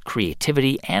expertise,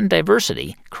 creativity, and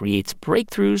diversity creates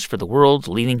breakthroughs for the world's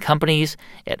leading companies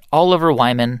at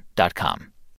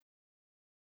oliverwyman.com.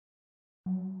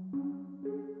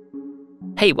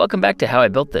 Hey, welcome back to How I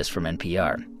Built This from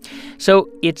NPR. So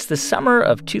it's the summer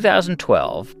of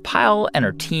 2012. Payal and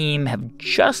her team have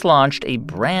just launched a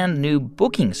brand new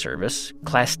booking service,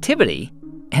 Classtivity,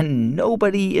 and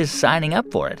nobody is signing up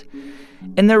for it.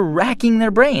 And they're racking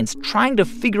their brains trying to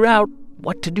figure out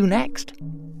what to do next.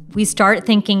 We start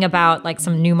thinking about like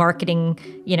some new marketing,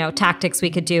 tactics we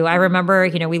could do. I remember,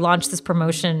 we launched this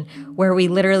promotion where we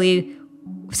literally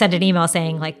sent an email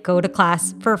saying like, go to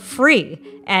class for free,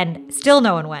 and still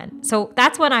no one went. So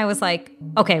that's when I was like,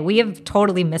 okay, we have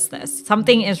totally missed this.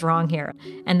 Something is wrong here.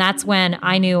 And that's when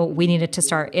I knew we needed to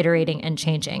start iterating and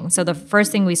changing. So the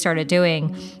first thing we started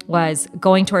doing was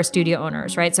going to our studio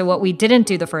owners, right? So what we didn't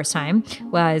do the first time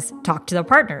was talk to the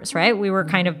partners, right? We were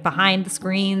kind of behind the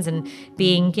screens and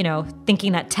being,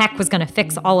 thinking that tech was going to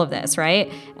fix all of this,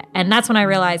 right? And that's when I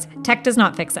realized tech does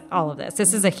not fix all of this.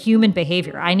 This is a human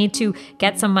behavior. I need to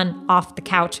get someone off the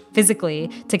couch physically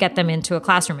to get them into a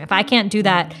classroom. If I can't do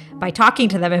that by talking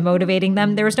to them and motivating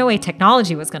them, there was no way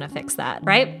technology was going to fix that,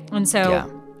 right? And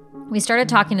so we started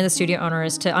talking to the studio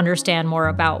owners to understand more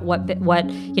about what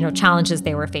challenges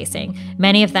they were facing.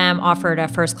 Many of them offered a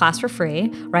first class for free,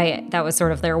 right? That was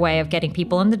sort of their way of getting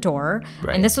people in the door.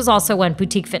 Right. And this was also when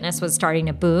boutique fitness was starting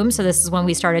to boom. So this is when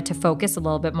we started to focus a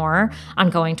little bit more on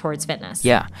going towards fitness.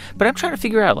 Yeah. But I'm trying to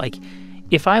figure out, like,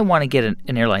 if I want to get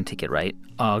an airline ticket, right,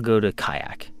 I'll go to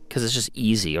Kayak. because it's just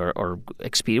easy, or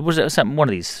Expedia, was it one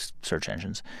of these search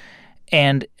engines.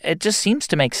 And it just seems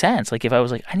to make sense. Like if I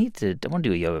was like, I want to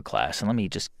do a yoga class, and let me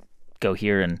just go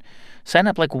here and sign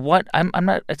up. Like what? I'm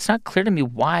not. It's not clear to me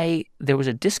why there was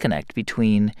a disconnect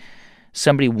between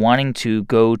somebody wanting to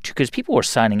go to, because people were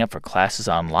signing up for classes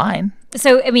online.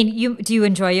 So, I mean, do you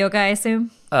enjoy yoga, I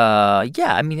assume?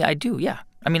 Yeah. I mean, I do. Yeah.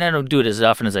 I mean, I don't do it as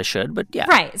often as I should, but yeah.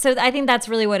 Right. So I think that's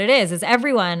really what it is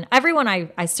everyone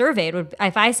I surveyed,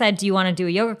 if I said, do you want to do a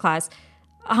yoga class,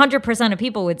 100% of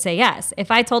people would say yes.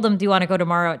 If I told them, do you want to go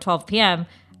tomorrow at 12 p.m.,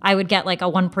 I would get like a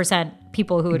 1%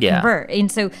 people who would convert.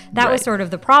 And so that was sort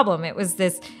of the problem. It was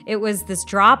this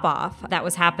drop off that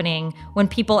was happening when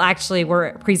people actually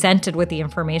were presented with the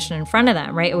information in front of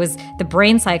them, right? It was the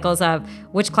brain cycles of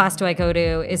which class do I go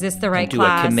to? Is this the right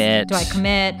class? Do I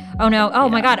commit? Oh no. Oh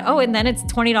my God. Oh, and then it's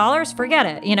 $20. Forget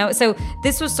it. So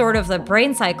this was sort of the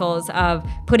brain cycles of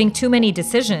putting too many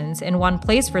decisions in one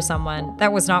place for someone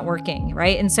that was not working,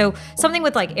 right? And so something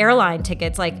with like airline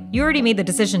tickets, like you already made the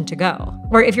decision to go.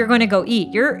 Or if you're going to go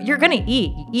eat, you're going to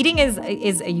eat. Eating is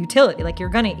a utility, like you're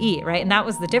going to eat, right? And that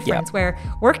was the difference where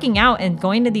working out and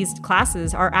going to these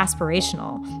classes are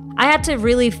aspirational. I had to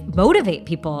really motivate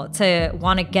people to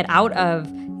want to get out of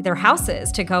their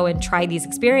houses to go and try these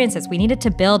experiences. We needed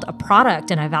to build a product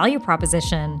and a value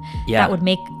proposition that would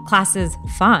make classes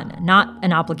fun, not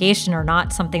an obligation or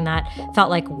not something that felt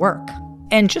like work.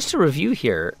 And just to review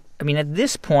here, I mean, at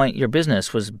this point, your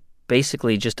business was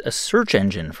basically just a search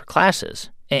engine for classes.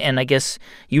 And I guess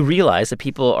you realize that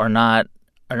people are not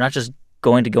just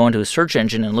going to go into a search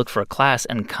engine and look for a class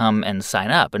and come and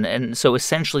sign up. And so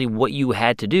essentially what you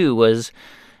had to do was,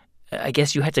 I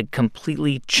guess you had to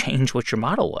completely change what your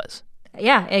model was.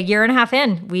 Yeah, a year and a half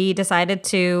in, we decided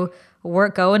to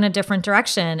go in a different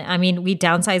direction. I mean, we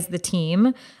downsized the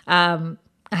team. I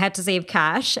had to save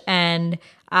cash, and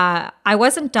I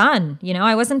wasn't done.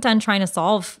 I wasn't done trying to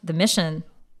solve the mission.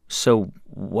 So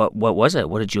what was it?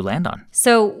 What did you land on?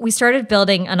 So we started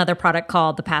building another product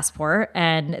called the Passport,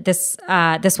 and this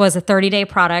was a 30-day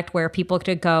product where people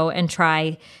could go and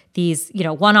try these,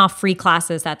 one-off free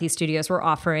classes that these studios were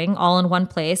offering all in one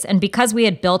place. And because we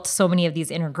had built so many of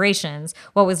these integrations,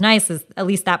 what was nice is at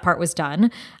least that part was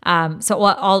done. So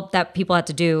all that people had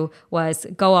to do was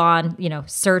go on,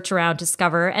 search around,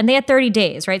 discover, and they had 30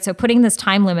 days, right? So putting this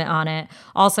time limit on it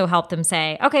also helped them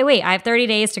say, okay, wait, I have 30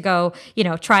 days to go,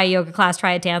 try a yoga class,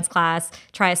 try a dance class,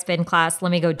 try a spin class.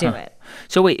 Let me go do it.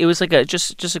 So wait, it was like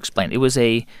just explain. It was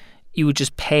you would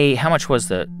just pay, how much was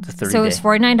the 30 day? So it was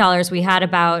 $49.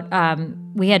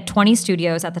 We had 20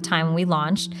 studios at the time when we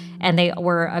launched, and they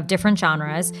were of different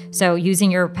genres. So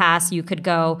using your pass, you could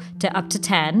go to up to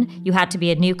 10. You had to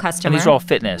be a new customer. And these were all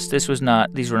fitness. These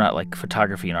were not like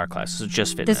photography in our classes. This was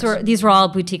just fitness. These were all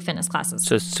boutique fitness classes.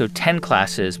 So 10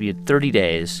 classes, we had 30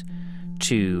 days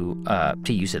to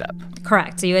use it up.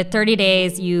 Correct. So you had 30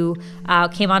 days. You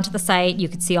came onto the site. You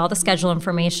could see all the schedule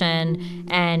information,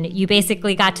 and you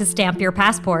basically got to stamp your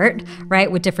passport,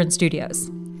 right, with different studios.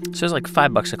 So it's like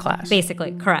 $5 a class.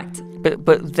 Basically, correct.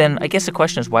 But then I guess the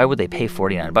question is, why would they pay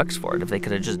 $49 for it if they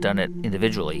could have just done it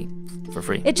individually for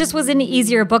free? It just was an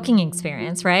easier booking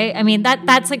experience, right? I mean,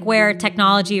 that's like where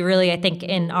technology really, I think,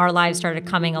 in our lives started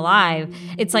coming alive.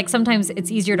 It's like sometimes it's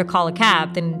easier to call a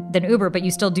cab than Uber, but you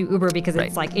still do Uber because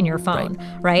it's like in your phone,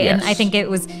 right? Yes. And I think it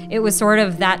was sort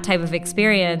of that type of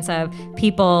experience of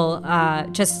people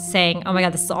just saying, oh my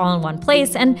God, this is all in one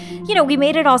place. And, we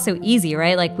made it also easy,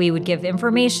 right? Like we would give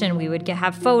information, we would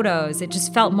have photos. It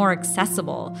just felt more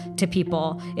accessible to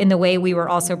people in the way we were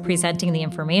also presenting the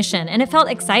information. And it felt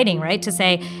exciting, right? To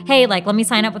say, hey, like, let me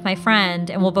sign up with my friend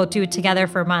and we'll both do it together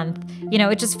for a month.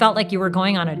 It just felt like you were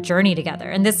going on a journey together.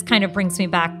 And this kind of brings me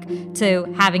back to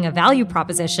having a value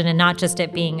proposition and not just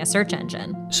it being a search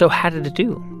engine. So how did it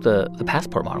do, the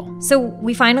Passport model? So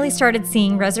we finally started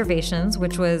seeing reservations,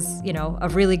 which was,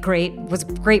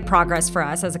 great progress for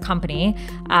us as a company.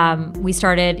 We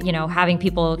started, having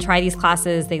people try these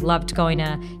classes. They loved going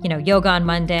to, yoga on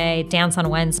Monday, dance on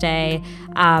Wednesday.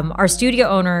 Our studio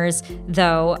owners,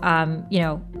 though,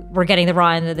 were getting the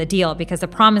raw end of the deal because the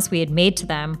promise we had made to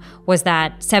them was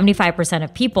that 75%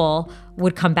 of people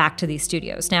would come back to these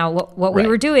studios. Now, what we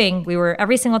were doing,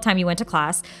 every single time you went to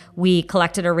class, we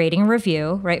collected a rating and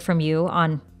review, right, from you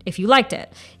on if you liked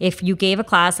it. If you gave a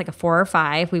class like a 4 or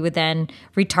 5, we would then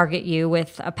retarget you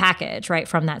with a package, right,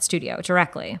 from that studio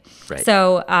directly. Right.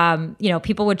 So,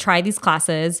 people would try these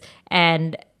classes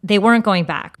and they weren't going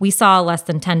back. We saw less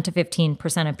than 10 to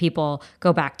 15% of people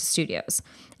go back to studios.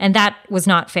 And that was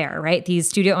not fair, right? These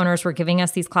studio owners were giving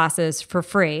us these classes for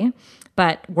free,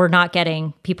 but we're not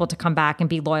getting people to come back and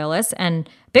be loyalists. And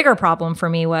bigger problem for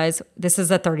me was this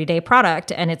is a 30-day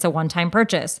product and it's a one-time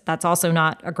purchase. That's also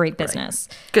not a great business.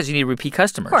 Because you need repeat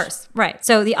customers. Of course, right.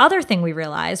 So the other thing we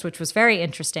realized, which was very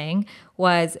interesting,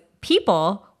 was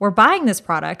people were buying this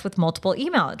product with multiple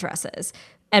email addresses.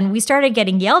 And we started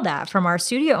getting yelled at from our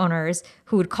studio owners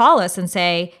who would call us and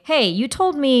say, hey, you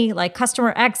told me like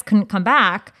customer X couldn't come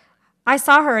back. I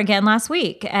saw her again last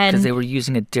week. And because they were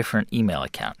using a different email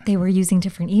account. They were using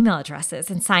different email addresses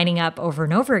and signing up over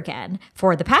and over again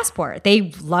for the passport.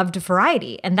 They loved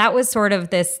variety. And that was sort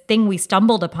of this thing we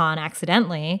stumbled upon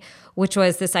accidentally, which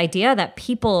was this idea that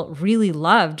people really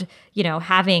loved,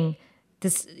 having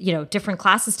this, different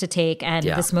classes to take and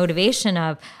this motivation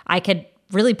of I could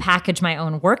really package my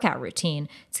own workout routine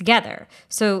together.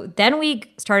 So then we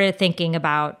started thinking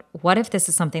about what if this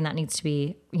is something that needs to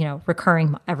be,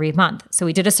 recurring every month. So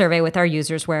we did a survey with our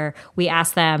users where we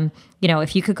asked them,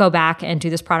 if you could go back and do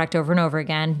this product over and over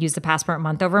again, use the passport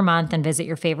month over month and visit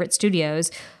your favorite studios,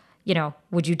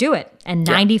 would you do it? And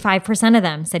 95% of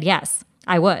them said yes.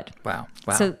 I would. Wow.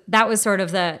 So that was sort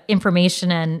of the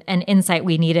information and insight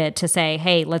we needed to say,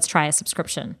 hey, let's try a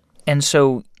subscription. And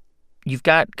so you've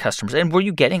got customers. And were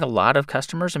you getting a lot of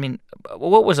customers? I mean,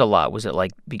 what was a lot? Was it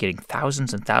like be getting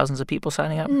thousands and thousands of people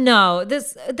signing up? No,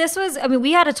 this was,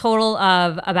 we had a total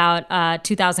of about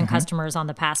 2,000 customers on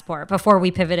the passport before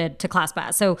we pivoted to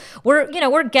ClassPass. So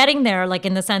we're getting there, like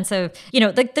in the sense of,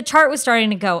 the chart was starting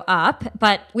to go up,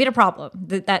 but we had a problem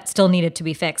that still needed to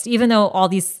be fixed. Even though all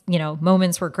these,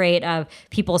 moments were great of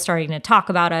people starting to talk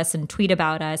about us and tweet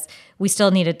about us, we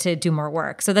still needed to do more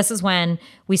work. So this is when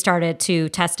we started to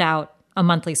test out a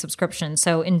monthly subscription.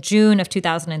 So in June of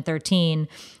 2013,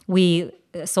 we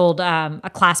sold a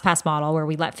ClassPass model where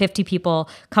we let 50 people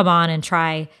come on and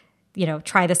try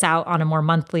this out on a more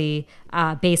monthly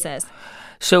basis.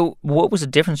 So what was the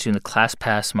difference between the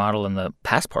ClassPass model and the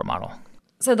Passport model?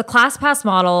 So the ClassPass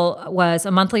model was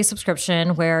a monthly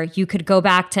subscription where you could go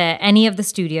back to any of the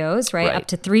studios, right? Up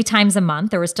to 3 times a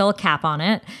month. There was still a cap on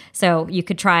it. So you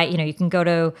could try, you can go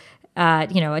to,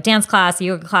 a dance class, a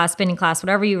yoga class, spinning class,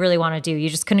 whatever you really want to do. You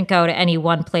just couldn't go to any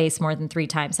one place more than 3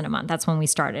 times in a month. That's when we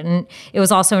started. And it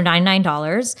was also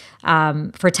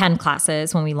 $99 for 10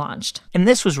 classes when we launched. And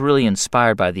this was really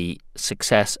inspired by the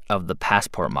success of the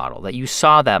Passport model, that you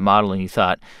saw that model and you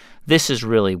thought, this is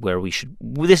really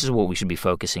this is what we should be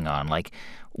focusing on. Like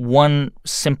one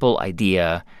simple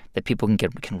idea that people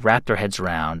can wrap their heads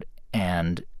around,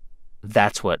 and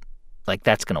that's going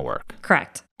to work.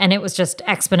 Correct. And it was just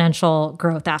exponential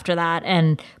growth after that.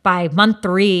 And by month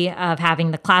 3 of having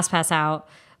the ClassPass out,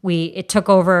 it took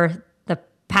over the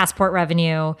Passport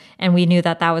revenue, and we knew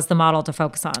that was the model to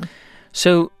focus on.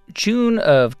 So June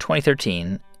of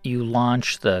 2013, you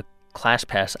launched the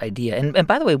ClassPass idea. And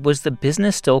by the way, was the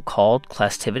business still called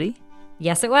Classtivity?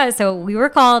 Yes, it was. So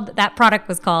that product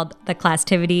was called the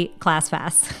Classtivity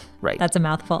ClassPass. Right. That's a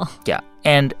mouthful. Yeah.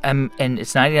 And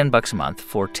it's $99 a month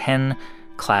for 10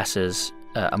 classes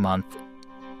a month,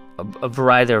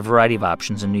 there are a variety of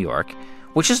options in New York,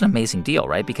 which is an amazing deal,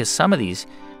 right? Because some of these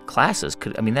classes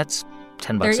that's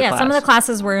 $10 a class. Yeah, some of the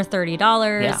classes were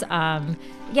 $30.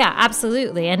 Yeah,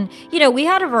 absolutely. And, we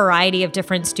had a variety of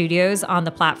different studios on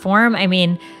the platform.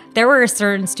 There were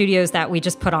certain studios that we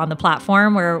just put on the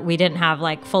platform where we didn't have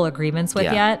full agreements with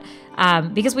yet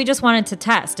because we just wanted to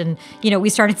test. And, we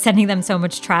started sending them so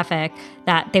much traffic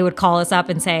that they would call us up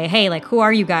and say, hey, who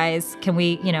are you guys? Can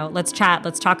we, let's chat,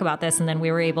 let's talk about this. And then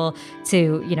we were able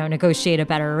to, negotiate a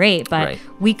better rate. But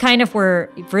we kind of were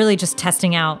really just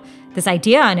testing out this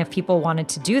idea and if people wanted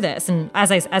to do this. And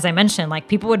as I mentioned,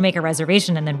 people would make a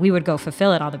reservation and then we would go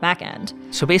fulfill it on the back end.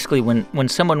 So basically when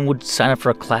someone would sign up for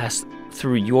a class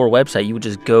through your website, you would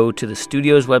just go to the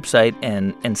studio's website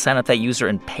and sign up that user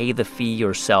and pay the fee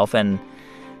yourself. And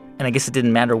I guess it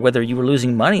didn't matter whether you were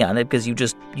losing money on it because you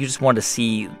just wanted to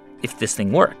see if this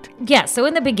thing worked. Yeah. So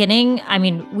in the beginning,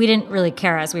 we didn't really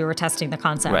care as we were testing the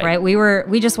concept, right?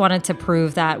 We just wanted to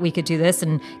prove that we could do this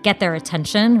and get their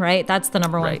attention, right? That's the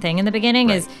number one thing in the beginning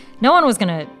is no one was going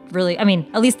to really,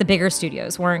 at least the bigger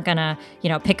studios weren't going to,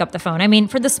 pick up the phone.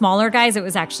 For the smaller guys,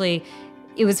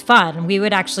 it was fun. We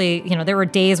would actually, there were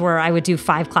days where I would do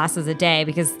 5 classes a day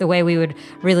because the way we would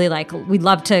really we'd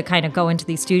love to kind of go into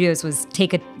these studios was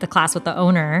take the class with the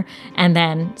owner and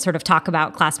then sort of talk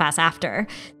about ClassPass after,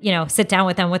 sit down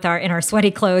with them in our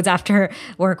sweaty clothes after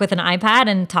work with an iPad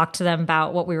and talk to them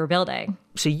about what we were building.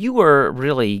 So you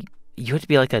had to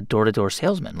be like a door-to-door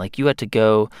salesman. You had to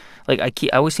go, I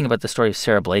always think about the story of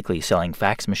Sarah Blakely selling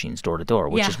fax machines door-to-door,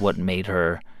 which is what made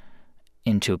her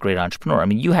into a great entrepreneur. I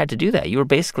mean, you had to do that. You were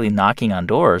basically knocking on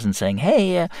doors and saying,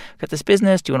 hey, I've got this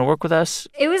business. Do you want to work with us?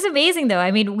 It was amazing, though.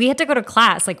 I mean, we had to go to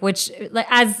class, which,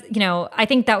 as you know, I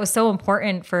think that was so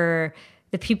important for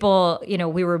the people,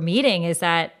 we were meeting, is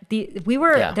that we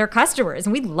were their customers,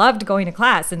 and we loved going to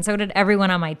class, and so did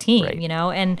everyone on my team, right.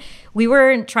 And we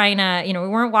weren't trying to, we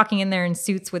weren't walking in there in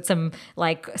suits with some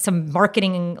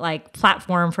marketing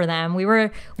platform for them. We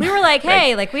were like,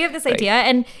 hey, right. We have this idea,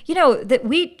 and that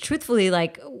we truthfully,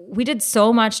 we did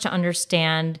so much to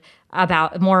understand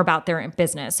more about their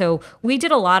business. So we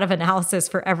did a lot of analysis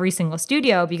for every single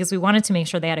studio because we wanted to make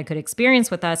sure they had a good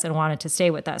experience with us and wanted to stay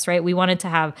with us, right? We wanted to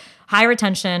have high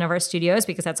retention of our studios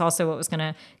because that's also what was going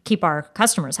to keep our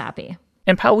customers happy.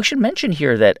 And Payal, we should mention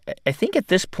here that I think at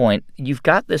this point, you've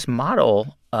got this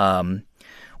model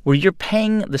where you're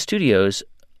paying the studios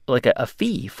like a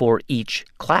fee for each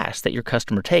class that your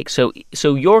customer takes.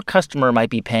 So your customer might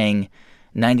be paying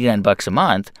 $99 a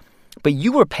month, but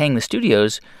you were paying the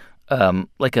studios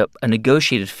like a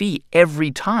negotiated fee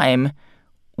every time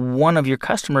one of your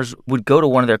customers would go to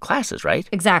one of their classes, right?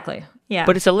 Exactly. Yeah.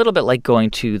 But it's a little bit like going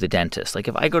to the dentist. Like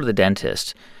if I go to the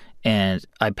dentist and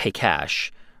I pay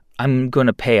cash, I'm going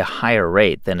to pay a higher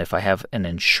rate than if I have an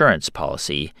insurance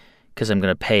policy because I'm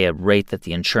going to pay a rate that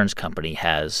the insurance company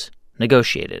has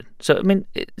negotiated. So, I mean,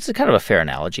 it's a kind of a fair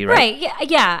analogy, right? Right.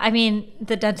 Yeah. I mean,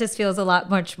 the dentist feels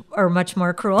much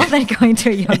more cruel than going to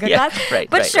a yoga class. Right.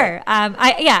 But right, sure. Right.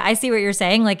 I see what you're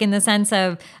saying. Like in the sense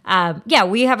of,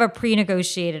 we have a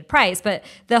pre-negotiated price, but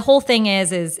the whole thing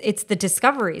is it's the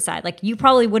discovery side. Like you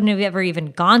probably wouldn't have ever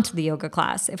even gone to the yoga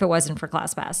class if it wasn't for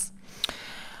ClassPass.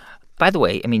 By the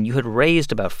way, I mean, you had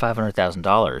raised about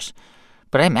 $500,000,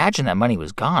 but I imagine that money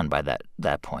was gone by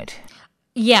that point.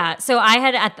 Yeah. So I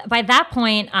had, by that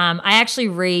point, I actually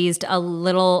raised I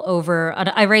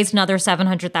raised another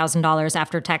 $700,000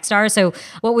 after Techstar. So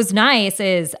what was nice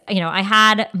is, I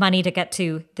had money to get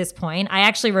to this point. I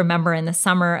actually remember in the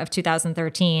summer of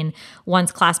 2013,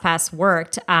 once ClassPass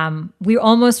worked, we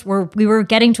were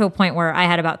getting to a point where I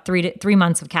had about 3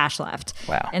 months of cash left.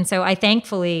 Wow. And so I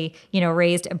thankfully,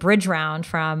 raised a bridge round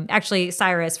actually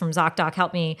Cyrus from ZocDoc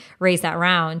helped me raise that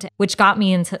round, which got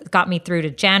me through to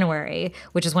January,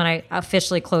 which is when I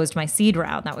officially closed my seed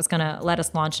round that was going to let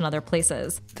us launch in other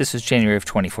places. This is January of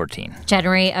 2014.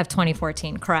 January of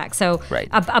 2014, correct. So right.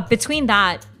 Between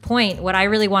that point, what I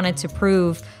really wanted to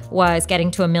prove was getting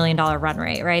to $1 million run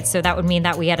rate, right? So that would mean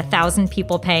that we had 1,000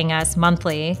 people paying us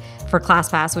monthly for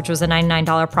ClassPass, which was a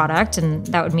 $99 product. And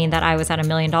that would mean that I was at $1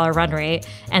 million run rate.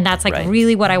 And that's right.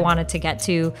 really what I wanted to get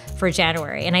to for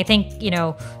January. And I think,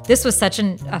 this was such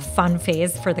a fun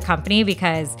phase for the company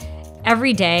because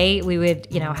every day we would,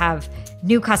 have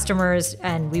new customers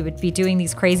and we would be doing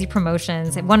these crazy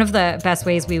promotions. And one of the best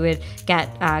ways we would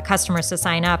get customers to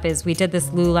sign up is we did this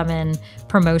Lululemon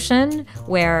promotion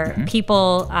where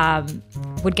people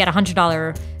would get a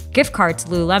 $100 gift card to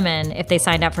Lululemon if they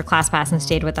signed up for ClassPass and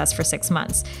stayed with us for 6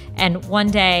 months. And one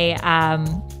day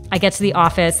I get to the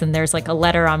office and there's a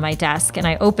letter on my desk and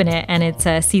I open it and it's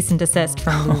a cease and desist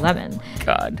from Lululemon.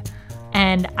 God.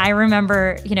 And I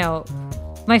remember,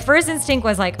 my first instinct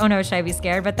was oh no, should I be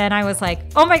scared? But then I was like,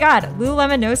 oh my God,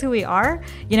 Lululemon knows who we are.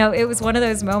 It was one of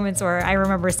those moments where I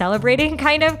remember celebrating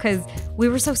kind of because we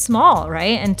were so small,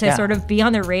 right? And to sort of be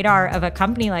on the radar of a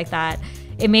company like that,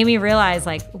 it made me realize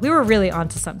we were really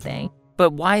onto something.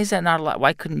 But why is that not allowed?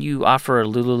 Why couldn't you offer a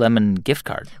Lululemon gift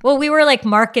card? Well, we were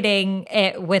marketing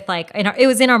it with it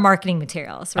was in our marketing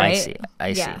materials, right?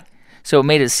 I see. So it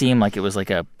made it seem like it was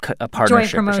a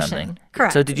partnership or something.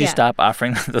 Correct. So did you stop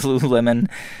offering the Lululemon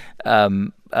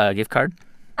gift card?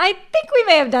 I think we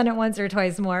may have done it once or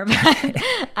twice more,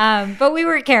 but we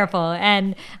were careful.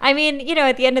 And I mean,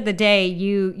 at the end of the day,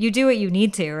 you do what you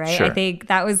need to, right? Sure. I think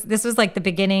this was the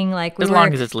beginning. As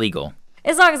long as it's legal.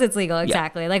 As long as it's legal,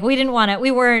 exactly. Yeah. We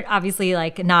weren't obviously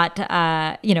not,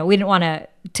 we didn't want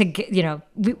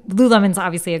Lululemon's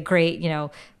obviously a great,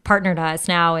 partner to us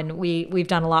now, and we've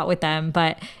done a lot with them.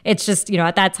 But it's just,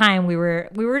 at that time we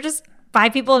were just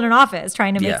 5 people in an office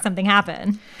trying to make something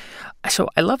happen. So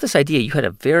I love this idea. You had a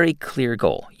very clear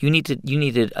goal. You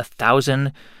needed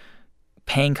 1,000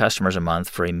 paying customers a month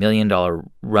for $1 million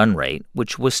run rate,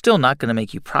 which was still not going to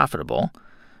make you profitable,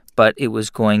 but it was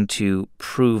going to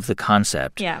prove the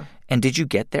concept. Yeah. And did you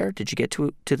get there? Did you get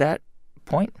to that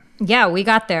point? Yeah, we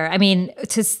got there. I mean,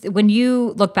 when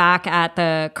you look back at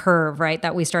the curve, right,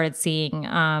 that we started seeing,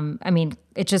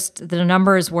 the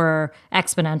numbers were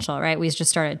exponential, right? We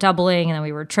just started doubling and then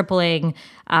we were tripling.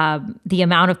 The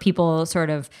amount of people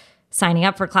sort of signing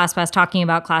up for ClassPass, talking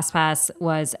about ClassPass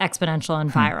was exponential and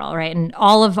viral, right? And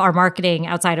all of our marketing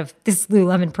outside of this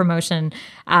Lululemon promotion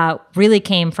really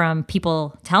came from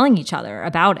people telling each other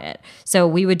about it. So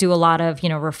we would do a lot of,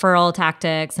 referral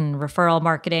tactics and referral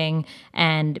marketing,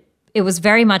 and it was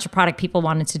very much a product people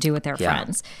wanted to do with their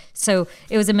friends. So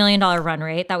it was $1 million run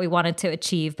rate that we wanted to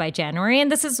achieve by January.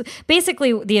 And this is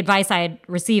basically the advice I had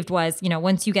received was,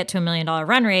 once you get to $1 million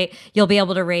run rate, you'll be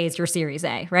able to raise your Series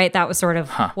A, right? That was sort of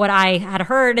what I had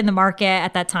heard in the market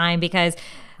at that time because,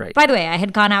 by the way, I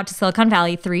had gone out to Silicon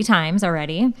Valley 3 times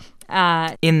already.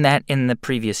 In the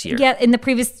previous year? Yeah, in the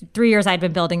previous 3 years I'd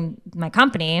been building my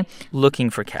company. Looking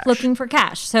for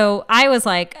cash. So I was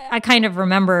like, I kind of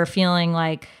remember feeling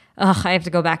like, I have to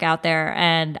go back out there,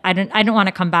 and I didn't want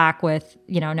to come back with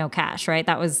no cash, right?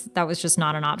 That was just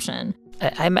not an option.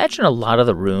 I imagine a lot of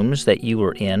the rooms that you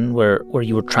were in where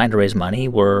you were trying to raise money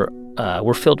were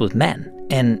filled with men,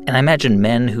 and I imagine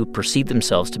men who perceive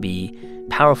themselves to be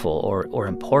powerful or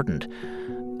important.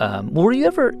 Were you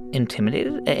ever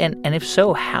intimidated? And if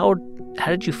so, how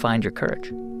did you find your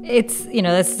courage? It's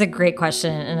this is a great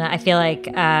question, and I feel like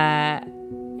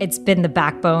it's been the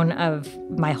backbone of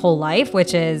my whole life,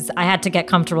 which is I had to get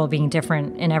comfortable being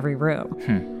different in every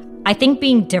room. I think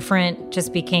being different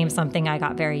just became something I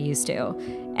got very used to.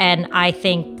 And I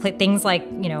think things like,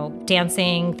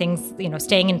 dancing, things,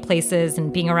 staying in places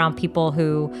and being around people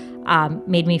who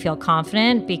made me feel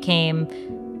confident became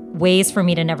ways for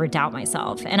me to never doubt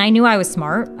myself. And I knew I was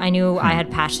smart. I knew I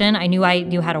had passion. I knew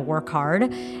how to work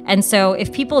hard. And so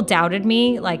if people doubted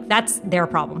me, like that's their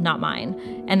problem, not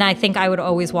mine. And I think I would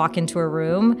always walk into a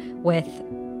room with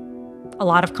a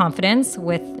lot of confidence,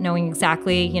 with knowing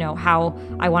exactly, how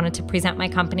I wanted to present my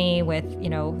company, with,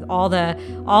 all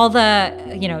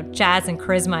the jazz and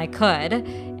charisma I could.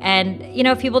 And,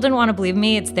 if people didn't want to believe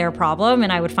me, it's their problem.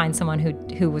 And I would find someone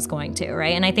who was going to,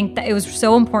 right? And I think that it was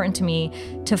so important to me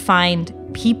to find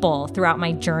people throughout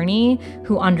my journey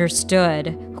who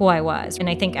understood who I was. And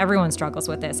I think everyone struggles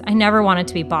with this. I never wanted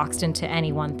to be boxed into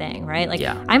any one thing, right?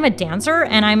 I'm a dancer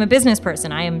and I'm a business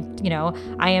person. I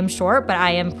am short, but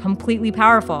I am completely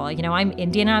powerful. I'm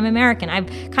Indian and I'm American. I've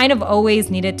kind of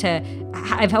always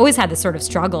I've always had this sort of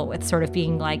struggle with sort of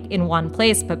being like in one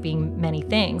place, but being many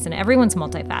things. And everyone's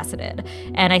multifaceted.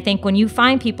 And I think when you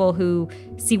find people who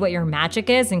see what your magic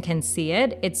is and can see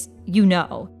it, it's.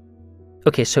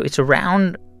 Okay, so it's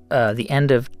around the end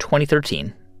of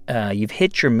 2013. You've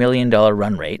hit your $1 million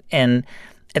run rate, and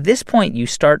at this point, you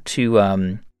start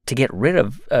to get rid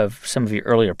of some of your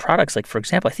earlier products. Like, for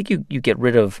example, I think you get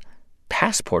rid of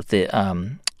Passport, the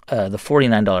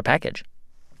 $49 package.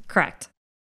 Correct.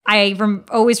 I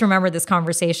always remember this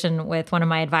conversation with one of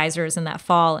my advisors in that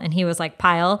fall, and he was like,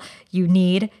 Payal, you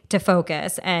need to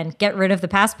focus and get rid of the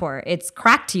Passport. It's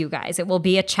cracked to you guys. It will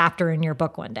be a chapter in your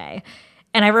book one day.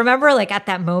 And I remember like at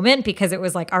that moment, because it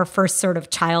was like our first sort of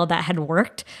child that had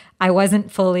worked, I wasn't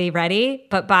fully ready.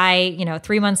 But by,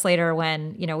 3 months later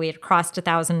when, we had crossed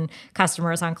 1,000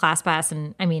 customers on ClassPass,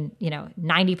 and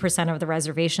 90% of the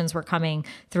reservations were coming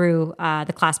through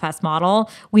the ClassPass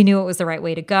model, we knew it was the right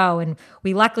way to go. And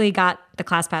we luckily got the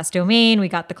ClassPass domain. We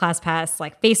got the ClassPass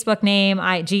like Facebook name,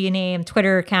 IG name,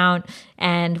 Twitter account.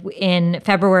 And in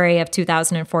February of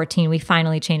 2014, we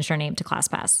finally changed our name to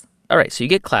ClassPass. All right, so you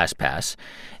get ClassPass,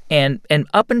 and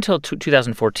up until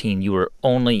 2014, you were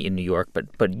only in New York,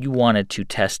 but you wanted to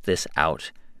test this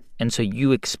out, and so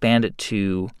you expanded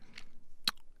to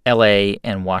L.A.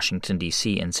 and Washington,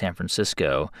 D.C. and San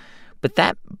Francisco, but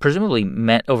that presumably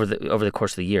meant over the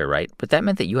course of the year, right? But that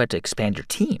meant that you had to expand your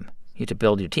team. You had to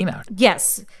build your team out.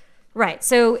 Yes. Right.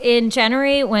 So in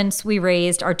January, once we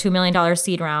raised our $2 million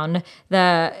seed round,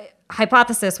 the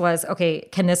hypothesis was, okay,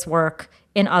 can this work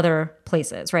in other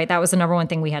places, right? That was the number one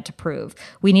thing we had to prove.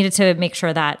 We needed to make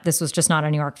sure that this was just not a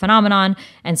New York phenomenon.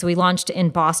 And so we launched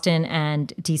in Boston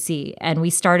and DC. And we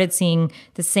started seeing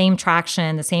the same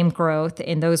traction, the same growth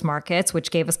in those markets, which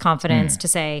gave us confidence to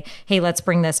say, hey, let's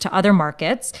bring this to other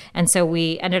markets. And so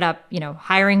we ended up,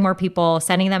 hiring more people,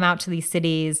 sending them out to these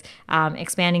cities,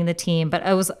 expanding the team. But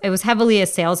it was heavily a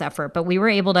sales effort, but we were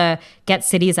able to get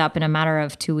cities up in a matter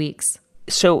of 2 weeks.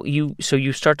 So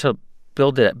you start to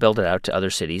build it out to other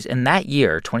cities. And that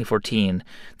year, 2014,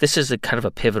 this is another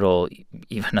pivotal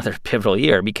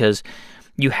year, because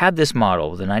you had this model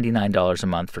with the $99 a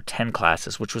month for 10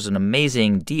 classes, which was an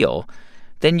amazing deal.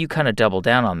 Then you kind of doubled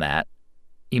down on that.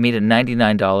 You made it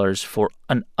 $99 for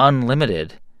an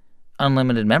unlimited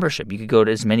membership. You could go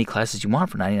to as many classes as you want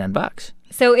for $99.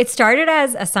 So it started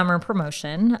as a summer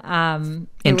promotion.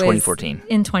 In 2014.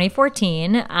 In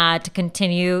 2014, to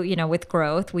continue, with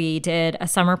growth, we did a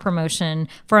summer promotion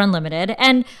for unlimited.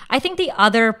 And I think the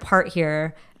other part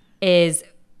here is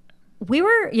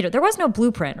there was no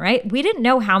blueprint, right? We didn't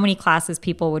know how many classes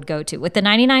people would go to. With the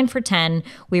 99 for 10,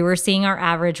 we were seeing our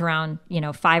average around,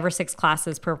 5 or 6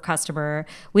 classes per customer.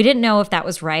 We didn't know if that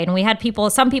was right. And we had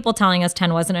some people telling us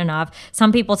 10 wasn't enough,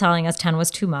 some people telling us 10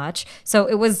 was too much. So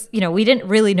it was, we didn't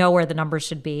really know where the numbers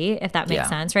should be, if that makes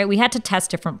sense, right? We had to test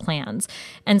different plans.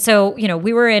 And so,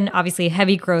 we were in obviously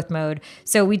heavy growth mode.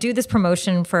 So we do this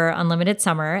promotion for Unlimited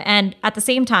Summer. And at the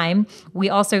same time, we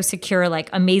also secure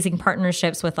like amazing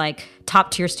partnerships with like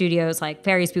top tier studios like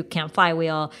Fairies Bootcamp,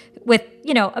 Flywheel, with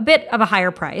a bit of a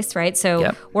higher price, right?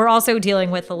 So we're also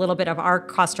dealing with a little bit of our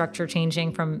cost structure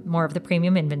changing from more of the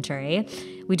premium inventory.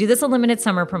 We do this Unlimited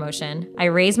Summer promotion. I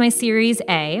raise my Series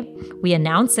A. We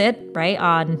announce it, right,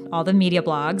 on all the media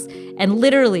blogs, and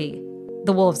literally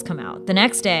the wolves come out. The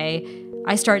next day,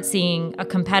 I start seeing a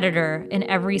competitor in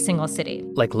every single city.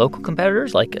 Like local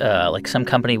competitors? Like some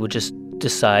company would just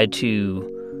decide to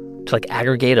like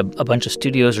aggregate a bunch of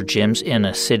studios or gyms in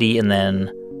a city and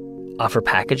then offer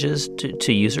packages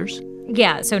to users?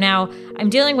 Yeah. So now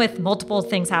I'm dealing with multiple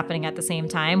things happening at the same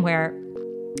time where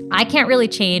I can't really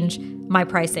change my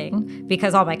pricing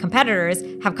because all my competitors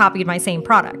have copied my same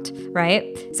product,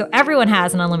 right? So everyone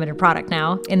has an unlimited product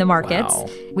now in the markets. Wow.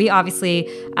 We obviously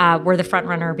were the front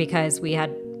runner because we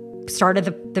had started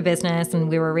the business and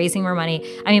we were raising more money.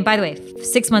 I mean, by the way,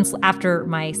 6 months after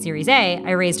my Series A,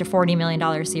 I raised a $40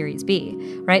 million Series B,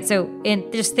 right? So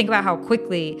just think about how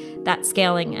quickly that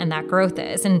scaling and that growth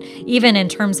is. And even in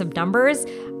terms of numbers,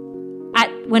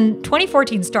 when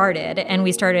 2014 started and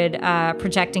we started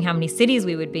projecting how many cities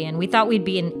we would be in, we thought we'd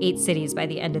be in 8 cities by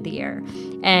the end of the year.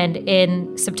 And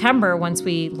in September, once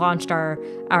we launched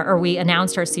we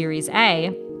announced our Series A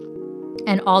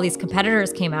and all these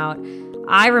competitors came out,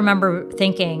 I remember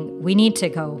thinking, we need to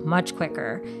go much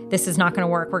quicker. This is not going to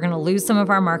work. We're going to lose some of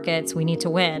our markets. We need to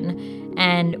win.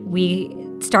 And we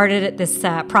started this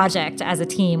project as a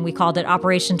team. We called it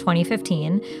Operation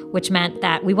 2015, which meant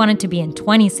that we wanted to be in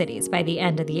 20 cities by the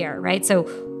end of the year, right? So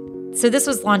this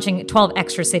was launching 12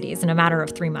 extra cities in a matter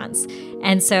of 3 months.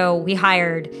 And so we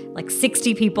hired like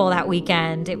 60 people that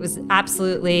weekend. It was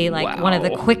absolutely like one of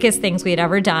the quickest things we had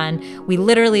ever done. We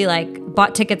literally like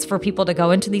bought tickets for people to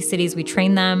go into these cities. We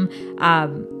trained them.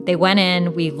 They went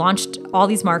in, we launched all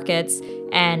these markets,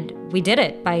 and we did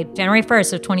it. By January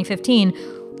 1st of 2015,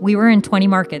 we were in 20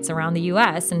 markets around the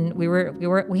US, and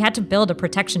we had to build a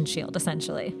protection shield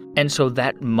essentially. And so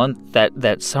that month,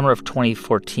 that summer of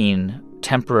 2014,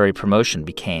 temporary promotion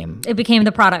became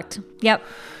the product. Yep.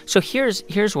 So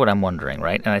here's what I'm wondering,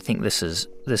 right? And I think this is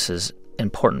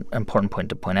important point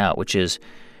to point out, which is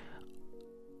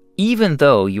even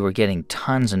though you were getting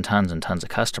tons and tons and tons of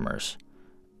customers,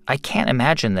 I can't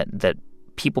imagine that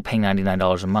people paying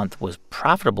 $99 a month was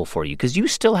profitable for you because you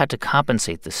still had to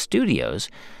compensate the studios.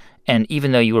 And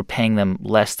even though you were paying them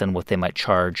less than what they might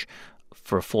charge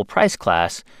for a full price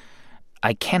class,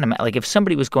 I can't imagine, like if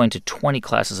somebody was going to 20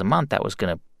 classes a month, that was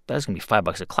going to be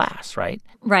 $5 a class, right?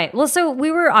 Right. Well, so we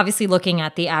were obviously looking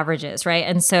at the averages, right?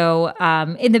 And so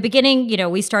in the beginning,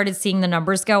 we started seeing the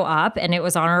numbers go up and it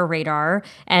was on our radar.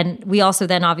 And we also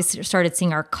then obviously started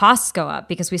seeing our costs go up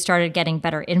because we started getting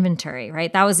better inventory,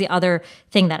 right? That was the other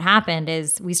thing that happened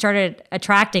is we started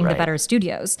attracting the better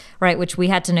studios, right? Which we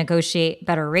had to negotiate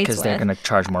better rates with. Because they're going to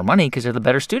charge more money because they're the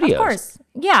better studios. Of course.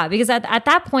 Yeah, because at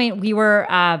that point, we were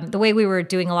the way we were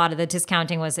doing a lot of the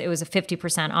discounting was it was a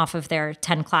 50% off of their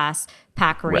 10-class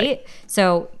pack rate. Right.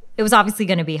 So it was obviously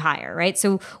going to be higher, right?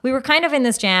 So we were kind of in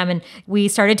this jam and we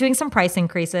started doing some price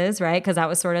increases, right? Because that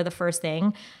was sort of the first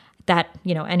thing that,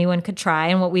 anyone could try.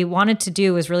 And what we wanted to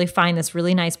do was really find this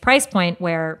really nice price point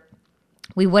where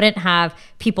we wouldn't have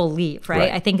people leave,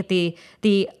 right? I think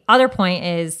the other point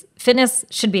is fitness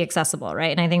should be accessible,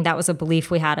 right? And I think that was a belief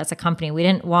we had as a company. We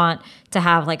didn't want to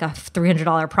have like a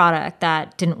 $300 product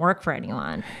that didn't work for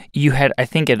anyone. You had, I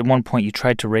think at one point you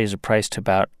tried to raise the price to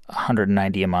about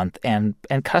 $190 a month and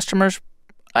customers,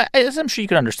 as I'm sure you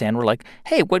could understand, were like,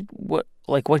 hey,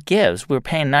 what gives? We were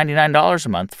paying $99 a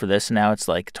month for this and now it's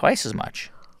like twice as much.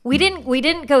 We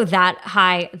didn't go that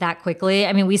high that quickly.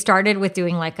 I mean, we started with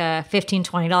doing like a $15,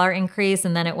 $20 increase,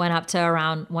 and then it went up to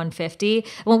around $150.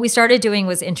 What we started doing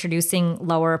was introducing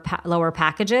lower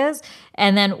packages.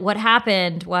 And then what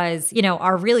happened was,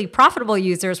 our really profitable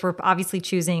users were obviously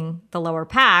choosing the lower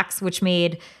packs, which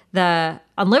made the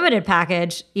unlimited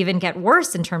package even get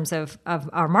worse in terms of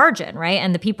our margin, right?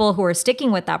 And the people who are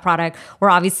sticking with that product were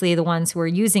obviously the ones who were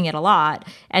using it a lot.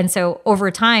 And so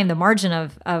over time, the margin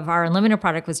of our unlimited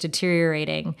product was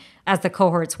deteriorating as the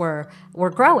cohorts were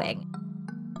growing.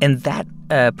 And that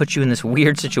put you in this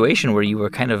weird situation where you were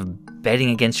kind of betting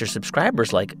against your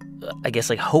subscribers, like, I guess,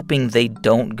 like hoping they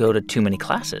don't go to too many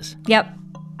classes. Yep.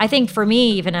 I think for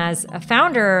me, even as a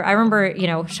founder, I remember,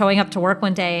 showing up to work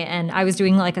one day and I was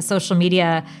doing like a social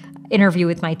media interview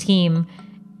with my team.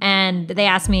 And they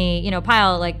asked me,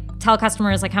 Payal, like, tell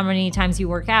customers like how many times you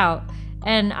work out.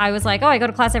 And I was like, oh, I go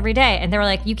to class every day. And they were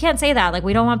like, you can't say that. Like,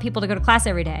 we don't want people to go to class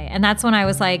every day. And that's when I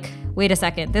was like, wait a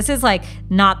second, this is like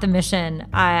not the mission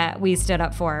we stood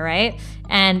up for, right?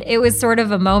 And it was sort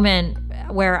of a moment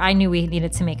where I knew we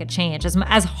needed to make a change.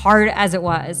 As hard as it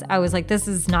was, I was like, this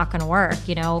is not going to work.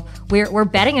 We're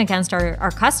betting against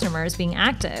our customers being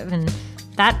active, and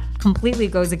that completely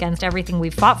goes against everything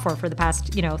we've fought for the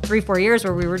past 3-4 years,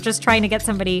 where we were just trying to get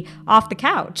somebody off the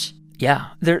couch. Yeah,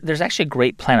 there's actually a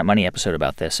great Planet Money episode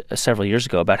about this several years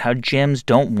ago, about how gyms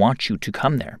don't want you to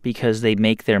come there because they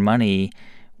make their money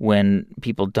when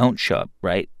people don't show up,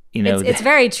 right? It's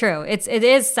very true. It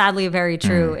is sadly very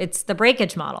true. It's the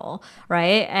breakage model,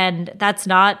 right? And that's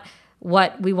not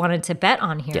what we wanted to bet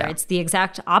on here. Yeah. It's the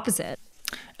exact opposite.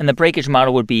 And the breakage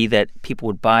model would be that people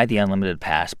would buy the unlimited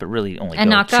pass, but really only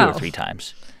go 2 or 3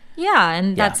 times. Yeah,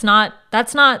 and that's not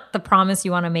the promise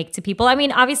you want to make to people. I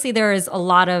mean, obviously there is a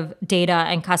lot of data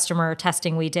and customer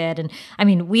testing we did, and I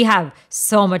mean, we have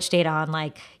so much data on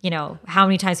how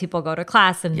many times people go to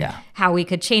class and how we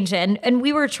could change it. And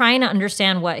we were trying to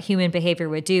understand what human behavior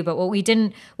would do, but what we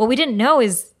didn't know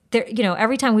is there,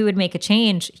 every time we would make a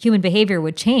change, human behavior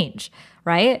would change,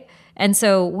 right? And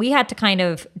so we had to kind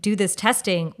of do this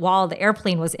testing while the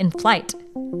airplane was in flight.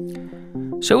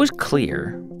 So it was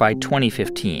clear by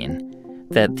 2015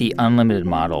 that the unlimited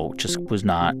model just was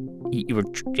not, you were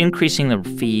increasing the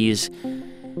fees,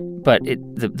 but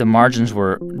the margins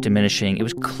were diminishing. It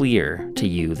was clear to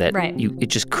you that it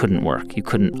just couldn't work. You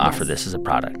couldn't offer this as a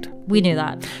product. We knew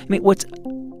that. I mean, what's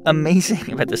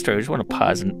amazing about this story, I just want to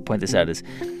pause and point this out, is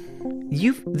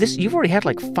you've already had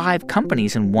like 5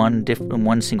 companies in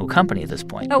one single company at this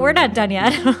point. Oh, we're not done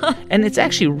yet. And it's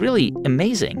actually really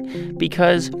amazing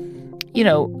because,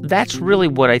 that's really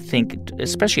what I think,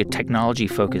 especially a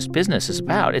technology-focused business, is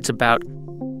about. It's about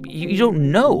you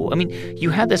don't know. I mean, you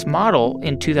had this model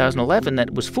in 2011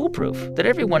 that was foolproof, that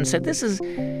everyone said this is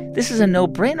a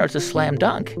no-brainer, it's a slam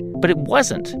dunk, but it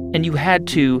wasn't, and you had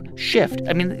to shift.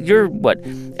 I mean, you're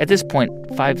at this point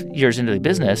 5 years into the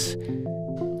business.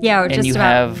 Yeah, and you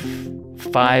have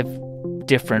 5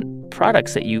 different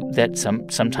products that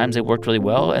sometimes they worked really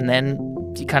well, and then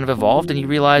you kind of evolved and you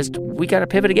realized we got to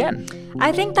pivot again.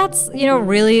 I think that's,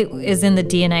 really is in the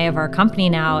DNA of our company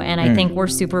now, and I think we're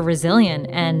super resilient.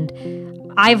 And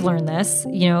I've learned this,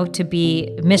 to be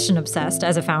mission obsessed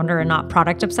as a founder and not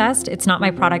product obsessed. It's not my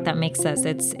product that makes us.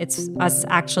 It's us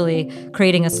actually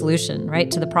creating a solution, right,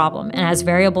 to the problem. And as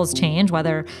variables change,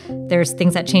 whether there's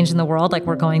things that change in the world like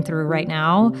we're going through right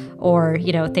now, or,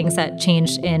 things that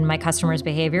change in my customers'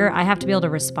 behavior, I have to be able to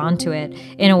respond to it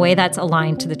in a way that's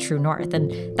aligned to the true north.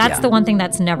 And that's the one thing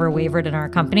that's never wavered in our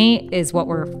company, is what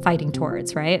we're fighting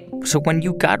towards, right? So when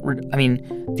you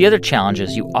the other challenge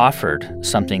is you offered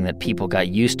something that people got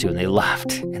used to and they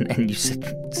loved, and you said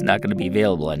it's not going to be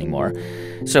available anymore.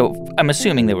 So I'm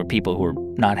assuming there were people who were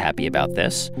not happy about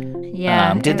this.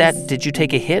 Yeah. Did you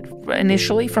take a hit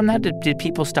initially from that? Did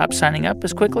people stop signing up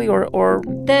as quickly, or?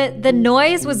 The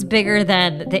noise was bigger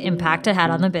than the impact it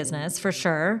had on the business, for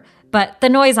sure. But the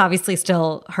noise obviously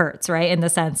still hurts, right? In the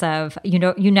sense of, you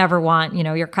never want,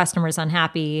 your customers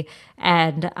unhappy.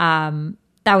 And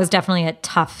that was definitely a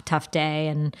tough day.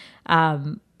 And,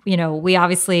 we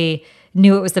obviously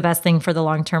knew it was the best thing for the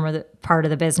long-term part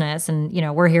of the business. And,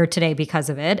 we're here today because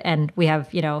of it. And we have,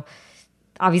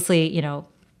 obviously,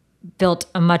 built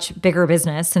a much bigger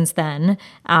business since then.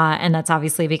 And that's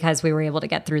obviously because we were able to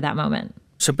get through that moment.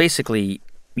 So basically,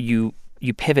 you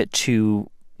pivot to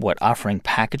offering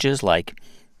packages like,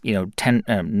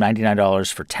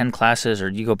 $99 for 10 classes,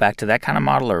 or do you go back to that kind of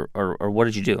model, or what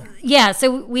did you do? Yeah,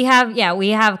 so we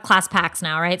have class packs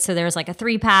now, right? So there's like a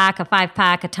 3-pack, a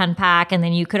 5-pack, a 10-pack, and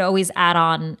then you could always add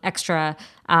on extra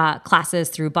classes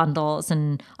through bundles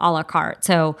and a la carte.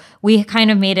 So we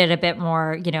kind of made it a bit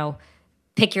more,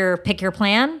 pick your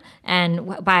plan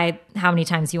and by how many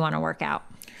times you want to work out.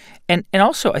 And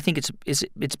also, I think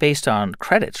it's based on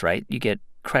credits, right? You get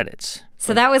credits.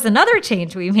 So that was another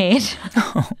change we made.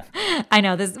 I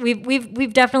know this.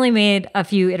 We've definitely made a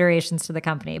few iterations to the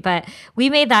company, but we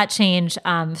made that change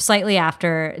slightly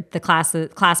after the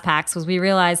class packs, because we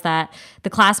realized that the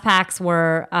class packs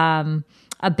were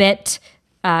a bit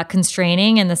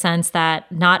constraining in the sense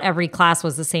that not every class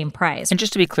was the same price. And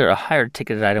just to be clear, a higher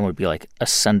ticketed item would be like a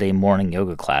Sunday morning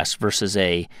yoga class versus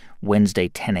a Wednesday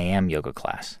 10 a.m. yoga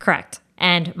class. Correct.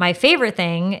 And my favorite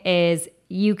thing is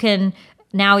you can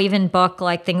now even book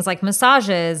like things like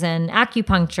massages and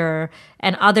acupuncture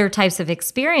and other types of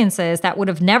experiences that would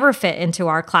have never fit into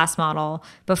our class model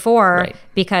before, Right.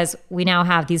 because we now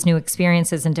have these new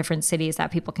experiences in different cities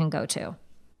that people can go to.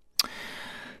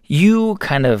 You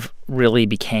kind of really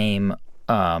became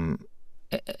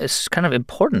it's kind of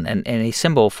important and a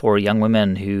symbol for young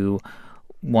women who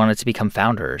wanted to become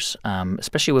founders,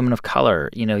 especially women of color.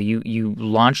 You know, you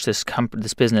launched this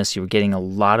business. You were getting a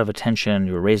lot of attention.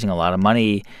 You were raising a lot of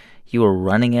money. You were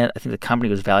running it. I think the company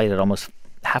was valued at almost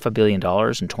 $500 million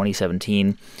in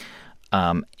 2017.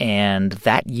 And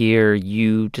that year,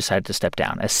 you decided to step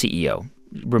down as CEO.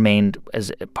 Remained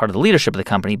as part of the leadership of the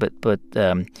company, but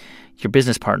your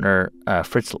business partner,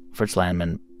 Fritz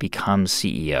Landman, becomes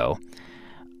CEO.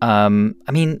 I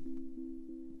mean,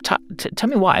 tell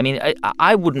me why. I mean,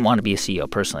 I wouldn't want to be a CEO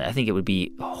personally. I think it would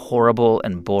be horrible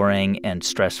and boring and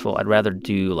stressful. I'd rather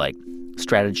do like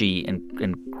strategy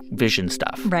and vision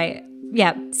stuff. Right.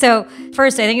 Yeah. So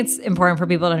first, I think it's important for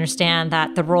people to understand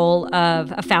that the role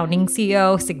of a founding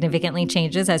CEO significantly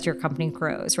changes as your company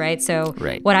grows, right? So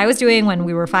Right. What I was doing when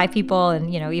we were 5 people and,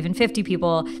 even 50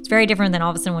 people, it's very different than all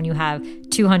of a sudden when you have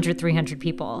 200, 300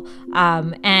 people.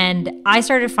 And I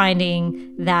started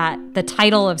finding that the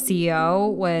title of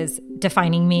CEO was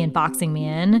defining me and boxing me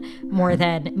in more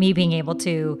than me being able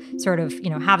to sort of,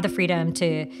 have the freedom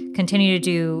to continue to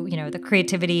do, the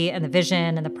creativity and the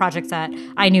vision and the projects that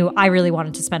I knew I really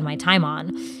wanted to spend my time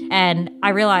on. And I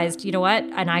realized, you know what?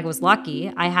 And I was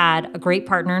lucky. I had a great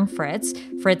partner in Fritz.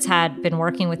 Fritz had been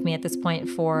working with me at this point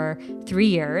for 3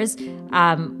 years.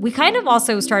 We kind of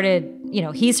also started,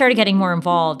 he started getting more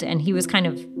involved and he was kind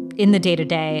of in the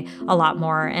day-to-day a lot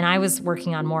more. And I was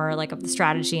working on more like of the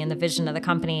strategy and the vision of the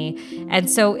company. And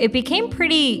so it became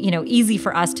pretty, easy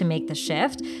for us to make the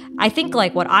shift. I think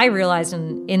like what I realized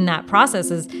in that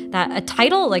process is that a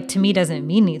title, like to me, doesn't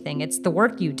mean anything. It's the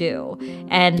work you do.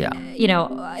 And,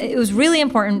 it was really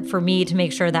important for me to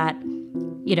make sure that,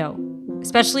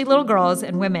 especially little girls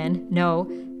and women know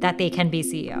that they can be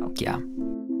CEO. Yeah.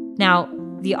 Now,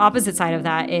 the opposite side of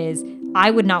that is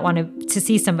I would not want to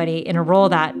see somebody in a role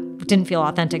that didn't feel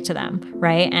authentic to them,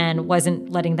 right? And wasn't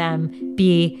letting them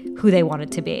be who they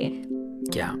wanted to be.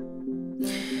 Yeah.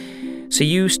 So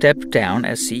you stepped down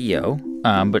as CEO,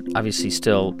 but obviously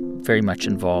still very much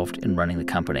involved in running the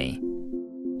company.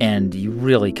 And you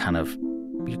really kind of,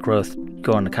 your growth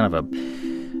go into kind of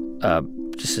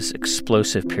just this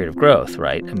explosive period of growth,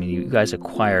 right? I mean, you guys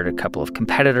acquired a couple of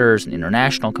competitors and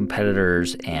international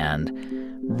competitors and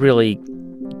really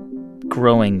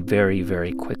growing very,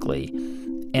 very quickly.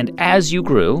 And as you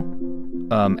grew,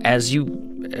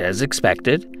 as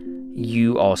expected,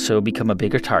 you also become a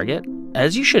bigger target,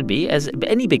 as you should be, as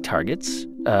any big targets.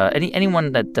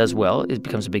 Anyone that does well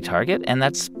becomes a big target, and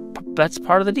that's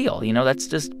part of the deal. That's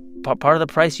just part of the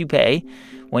price you pay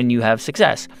when you have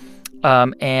success.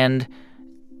 And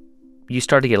you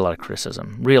start to get a lot of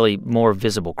criticism, really more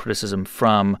visible criticism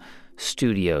from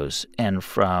studios and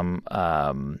from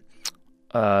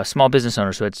small business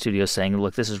owners who had studios saying,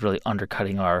 look, this is really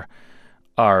undercutting our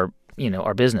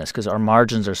business because our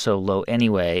margins are so low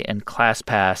anyway. And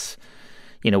ClassPass,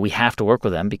 we have to work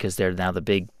with them because they're now the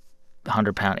big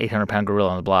 100-pound, 800-pound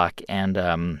gorilla on the block.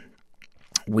 And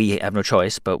we have no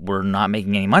choice, but we're not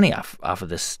making any money off of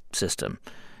this system.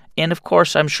 And of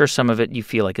course, I'm sure some of it you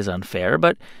feel like is unfair,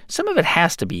 but some of it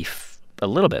has to be a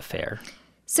little bit fair.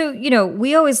 So,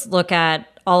 we always look at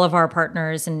all of our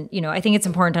partners and, I think it's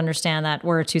important to understand that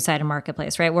we're a two-sided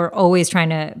marketplace, right? We're always trying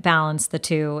to balance the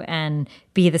two and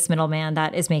be this middleman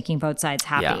that is making both sides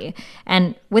happy. Yeah.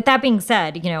 And with that being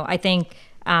said, I think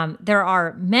there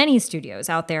are many studios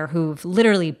out there who've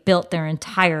literally built their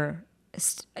entire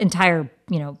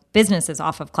businesses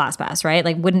off of ClassPass, right?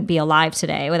 Like wouldn't be alive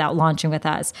today without launching with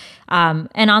us.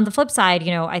 And on the flip side,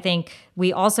 I think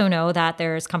we also know that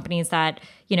there's companies that,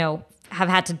 have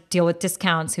had to deal with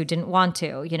discounts who didn't want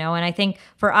to, and I think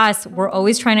for us, we're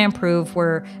always trying to improve.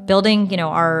 We're building,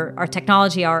 our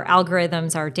technology, our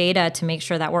algorithms, our data to make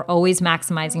sure that we're always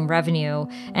maximizing revenue,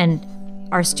 and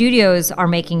our studios are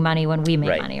making money when we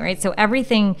make money, right? So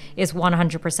everything is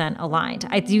 100% aligned.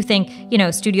 I do think,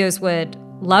 studios would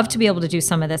love to be able to do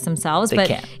some of this themselves, but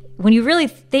can't. When you really,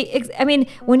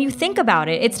 when you think about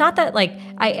it, it's not that like,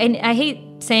 I hate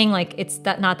saying like it's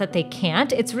not that they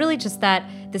can't. It's really just that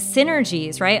the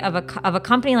synergies, right, of a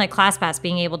company like ClassPass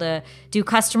being able to do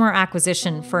customer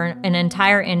acquisition for an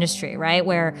entire industry, right,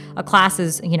 where a class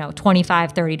is $25,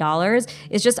 $30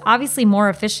 is just obviously more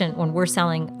efficient when we're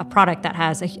selling a product that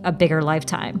has a bigger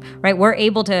lifetime, right? We're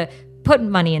able to put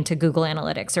money into Google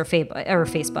Analytics or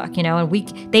Facebook,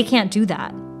 and they can't do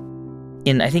that.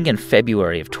 I think in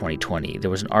February of 2020, there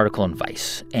was an article in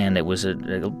Vice, and it was a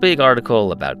big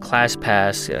article about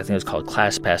ClassPass. I think it was called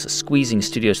ClassPass, squeezing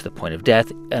studios to the point of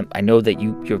death. I know that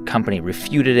your company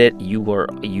refuted it. You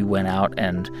went out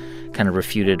and kind of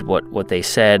refuted what they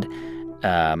said.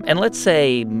 And let's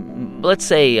say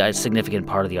a significant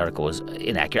part of the article was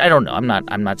inaccurate. I don't know. I'm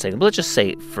not saying, but let's just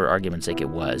say, for argument's sake, it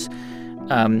was.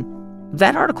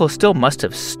 That article still must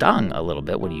have stung a little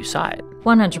bit when you saw it.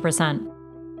 100%.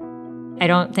 I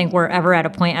don't think we're ever at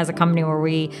a point as a company where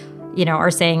we,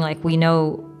 are saying like we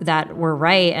know that we're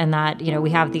right and that, we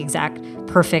have the exact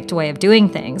perfect way of doing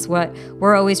things. What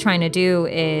we're always trying to do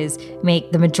is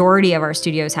make the majority of our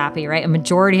studios happy, right? A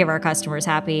majority of our customers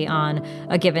happy on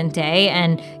a given day.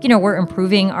 And, we're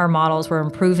improving our models. We're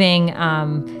improving,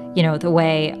 the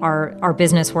way our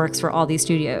business works for all these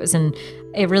studios. And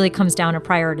it really comes down to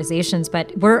prioritizations,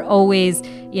 but we're always,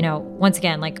 once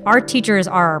again, like our teachers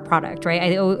are our product, right?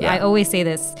 I always say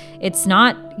this, it's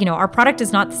not, our product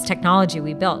is not this technology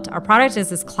we built. Our product is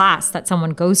this class that someone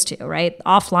goes to, right?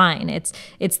 Offline.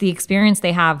 It's the experience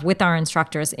they have with our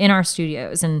instructors in our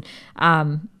studios. And,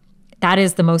 that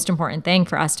is the most important thing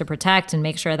for us to protect and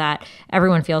make sure that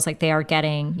everyone feels like they are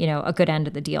getting, a good end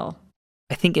of the deal.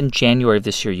 I think in January of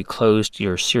this year, you closed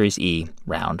your Series E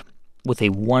round with a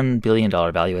 $1 billion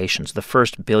valuation. So the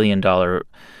first billion-dollar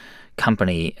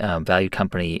company, valued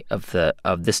company of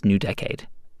this new decade,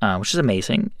 which is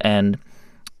amazing. And,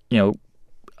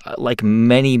 like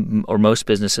many or most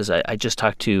businesses, I just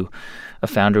talked to a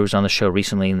founder who was on the show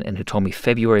recently and who told me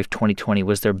February of 2020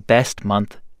 was their best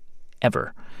month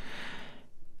ever.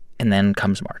 And then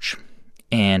comes March.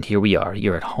 And here we are.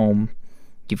 You're at home.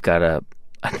 You've got a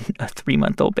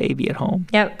 3-month-old baby at home.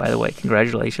 Yep. By the way,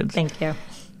 congratulations. Thank you.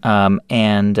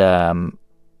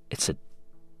 It's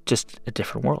just a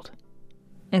different world.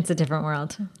 It's a different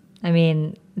world. I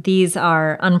mean, these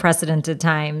are unprecedented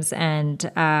times, and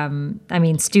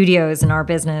studios in our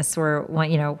business were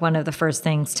one of the first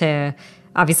things to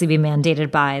obviously be mandated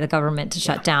by the government to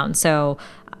shut down. So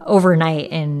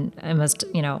overnight, in almost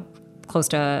close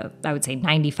to, I would say,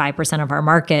 95% of our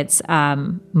markets,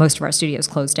 most of our studios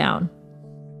closed down.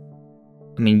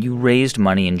 I mean, you raised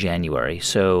money in January,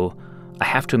 so I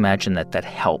have to imagine that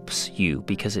helps you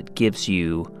because it gives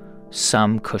you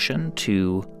some cushion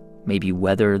to maybe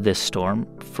weather this storm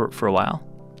for a while.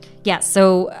 Yeah.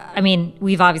 So,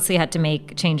 we've obviously had to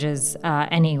make changes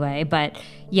anyway. But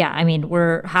yeah,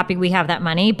 we're happy we have that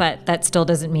money, but that still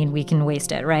doesn't mean we can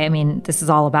waste it, right? This is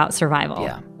all about survival.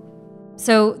 Yeah.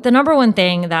 So the number one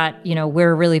thing that,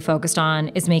 we're really focused on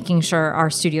is making sure our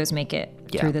studios make it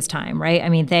through this time,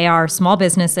 right? They are small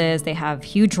businesses. They have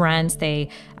huge rents.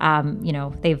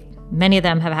 Many of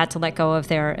them have had to let go of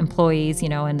their employees,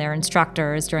 and their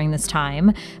instructors during this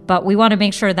time. But we want to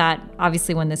make sure that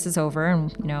obviously when this is over,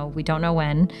 and, we don't know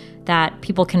when, that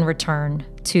people can return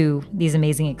to these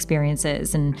amazing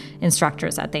experiences and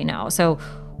instructors that they know. So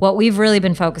what we've really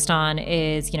been focused on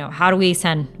is, how do we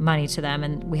send money to them?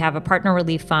 And we have a partner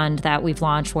relief fund that we've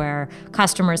launched where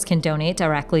customers can donate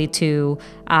directly to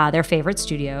their favorite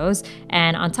studios.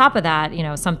 And on top of that,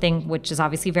 something which is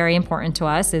obviously very important to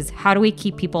us is how do we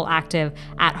keep people active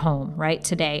at home, right,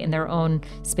 today in their own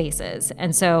spaces?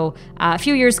 And so a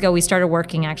few years ago, we started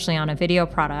working actually on a video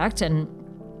product, and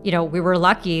we were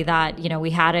lucky that,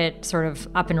 we had it sort of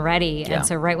up and ready. Yeah. And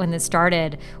so right when this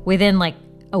started, within like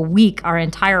a week, our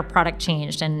entire product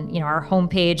changed, and our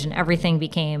homepage and everything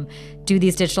became do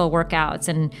these digital workouts.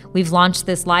 And we've launched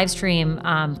this live stream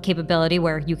capability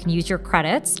where you can use your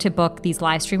credits to book these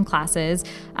live stream classes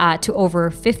to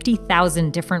over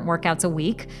 50,000 different workouts a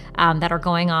week that are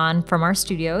going on from our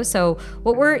studio. So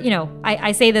what we're,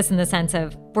 I say this in the sense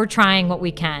of we're trying what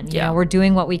we can, we're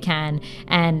doing what we can.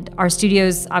 And our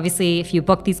studios, obviously, if you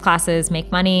book these classes,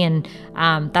 make money. And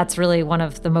that's really one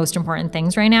of the most important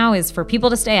things right now is for people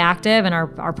to stay active and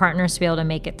our partners to be able to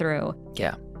make it through.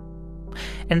 Yeah.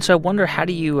 And so I wonder, how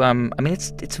do you,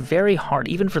 it's very hard,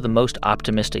 even for the most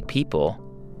optimistic people.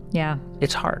 Yeah.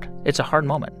 It's hard. It's a hard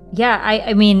moment. Yeah.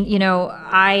 I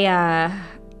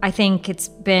think it's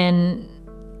been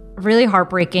really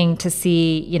heartbreaking to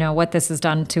see, what this has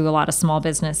done to a lot of small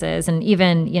businesses. And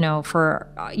even,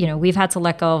 we've had to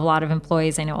let go of a lot of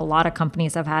employees. I know a lot of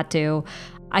companies have had to.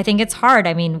 I think it's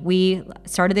hard. We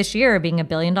started this year being $1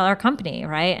 billion company,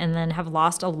 right? And then have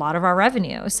lost a lot of our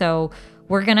revenue. So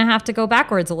we're going to have to go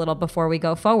backwards a little before we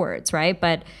go forwards, right?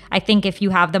 But I think if you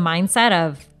have the mindset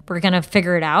of we're going to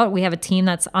figure it out, we have a team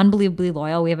that's unbelievably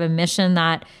loyal. We have a mission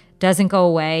that doesn't go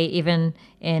away even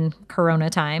in Corona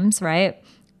times, right?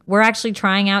 we're actually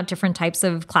trying out different types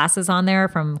of classes on there,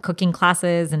 from cooking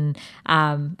classes and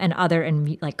other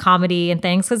and like comedy and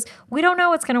things, because we don't know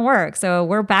what's going to work. So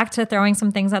we're back to throwing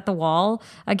some things at the wall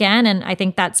again. And I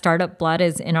think that startup blood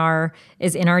is in our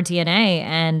DNA.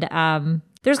 And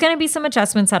there's going to be some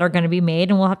adjustments that are going to be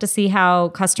made, and we'll have to see how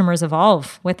customers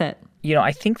evolve with it.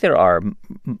 I think there are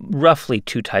roughly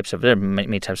two types there are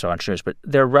many types of entrepreneurs, but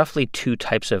there are roughly two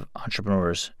types of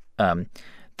entrepreneurs.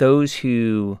 Those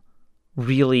who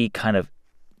really kind of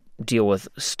deal with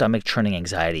stomach-churning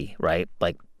anxiety, right?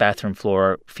 Like bathroom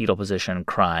floor, fetal position,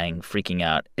 crying, freaking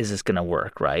out. Is this going to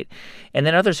work, right? And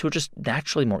then others who are just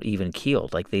naturally more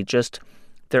even-keeled. Like they're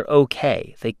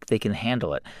okay. They can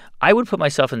handle it. I would put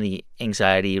myself in the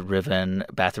anxiety-riven,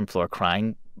 bathroom floor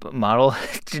crying model,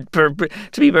 to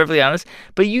be perfectly honest.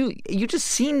 But you just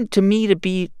seem to me to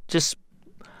be just,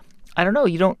 I don't know,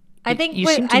 you don't. I think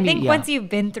once you've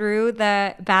been through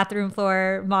the bathroom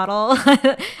floor model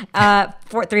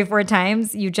 3-4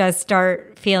 times, you just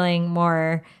start feeling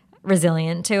more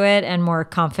resilient to it and more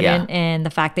confident in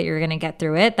the fact that you're going to get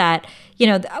through it. That,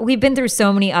 we've been through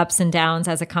so many ups and downs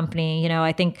as a company.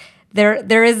 I think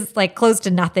there is like close to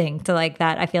nothing to like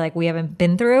that I feel like we haven't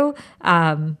been through.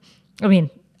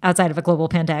 Outside of a global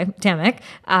pandemic.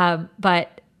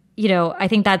 But I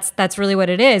think that's really what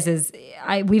it is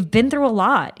we've been through a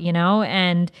lot,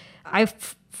 and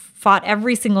I've fought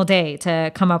every single day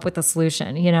to come up with a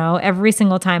solution, every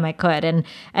single time I could. And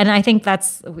I think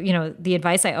that's, the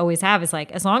advice I always have is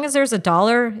like, as long as there's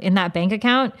 $1 in that bank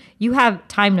account, you have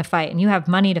time to fight and you have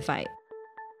money to fight.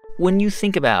 When you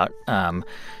think about,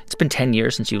 it's been 10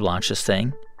 years since you launched this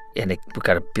thing, and we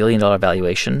got $1 billion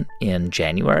valuation in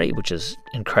January, which is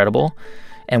incredible.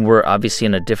 And we're obviously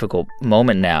in a difficult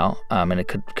moment now, and it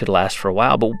could last for a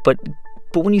while. But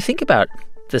when you think about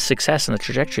the success and the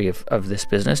trajectory of this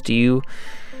business, do you,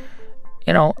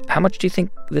 how much do you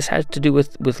think this had to do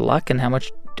with luck, and how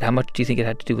much do you think it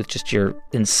had to do with just your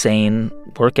insane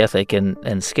work ethic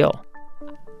and skill?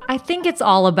 I think it's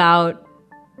all about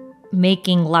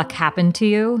making luck happen to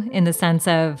you, in the sense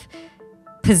of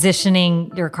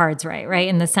positioning your cards right?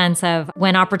 In the sense of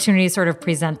when opportunities sort of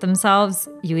present themselves,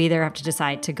 you either have to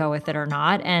decide to go with it or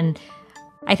not. And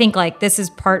I think like this is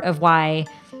part of why,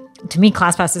 to me,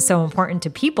 ClassPass is so important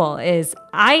to people, is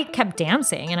I kept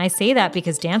dancing. And I say that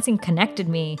because dancing connected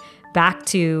me back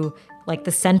to like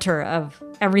the center of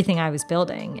everything I was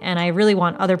building. And I really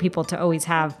want other people to always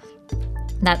have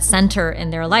that center in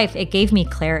their life. It gave me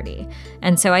clarity.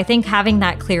 And so I think having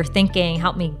that clear thinking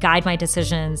helped me guide my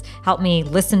decisions, helped me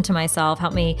listen to myself,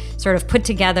 helped me sort of put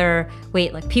together,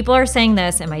 like people are saying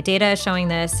this and my data is showing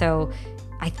this. So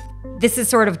this is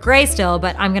sort of gray still,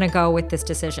 but I'm going to go with this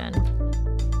decision.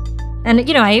 And,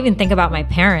 I even think about my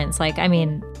parents. My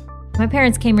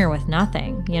parents came here with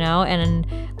nothing, and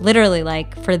literally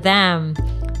like for them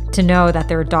to know that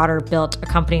their daughter built a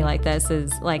company like this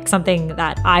is like something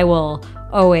that I will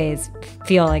always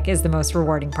feel like is the most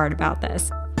rewarding part about this.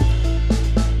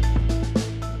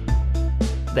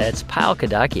 That's Payal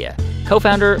Kadakia,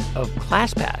 co-founder of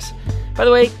ClassPass. By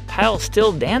the way, Payal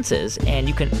still dances, and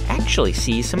you can actually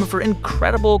see some of her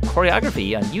incredible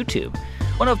choreography on YouTube.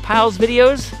 One of Payal's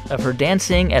videos of her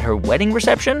dancing at her wedding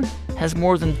reception has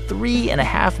more than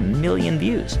 3.5 million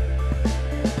views.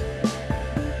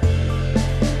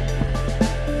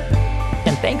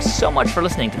 And thanks so much for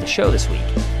listening to the show this week.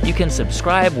 You can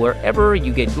subscribe wherever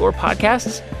you get your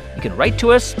podcasts. You can write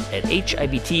to us at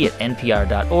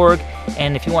hibt@npr.org.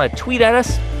 And if you want to tweet at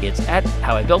us, it's at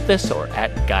How I Built This or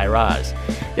at Guy Raz.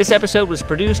 This episode was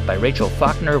produced by Rachel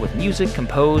Faulkner with music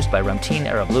composed by Ramtin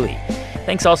Arablouei.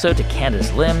 Thanks also to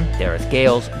Candace Lim, Dareth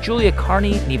Gales, Julia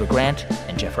Carney, Neva Grant,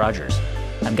 and Jeff Rogers.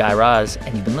 I'm Guy Raz,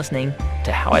 and you've been listening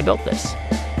to How I Built This.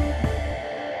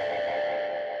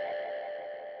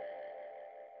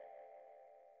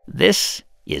 This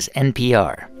is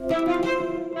NPR.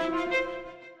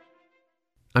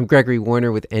 I'm Gregory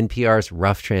Warner with NPR's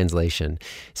Rough Translation.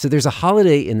 So there's a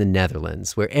holiday in the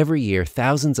Netherlands where every year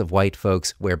thousands of white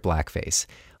folks wear blackface.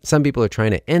 Some people are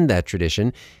trying to end that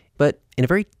tradition, but in a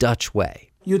very Dutch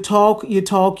way. You talk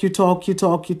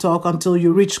until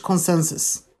you reach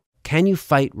consensus. Can you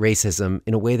fight racism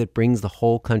in a way that brings the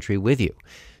whole country with you?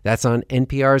 That's on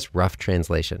NPR's Rough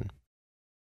Translation.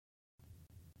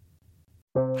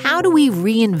 How do we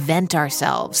reinvent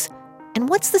ourselves? And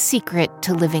what's the secret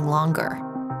to living longer?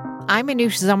 I'm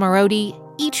Anoush Zamarodi.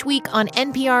 Each week on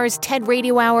NPR's TED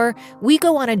Radio Hour, we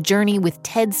go on a journey with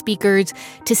TED speakers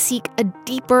to seek a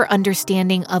deeper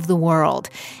understanding of the world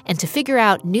and to figure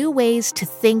out new ways to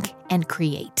think and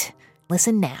create.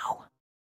 Listen now.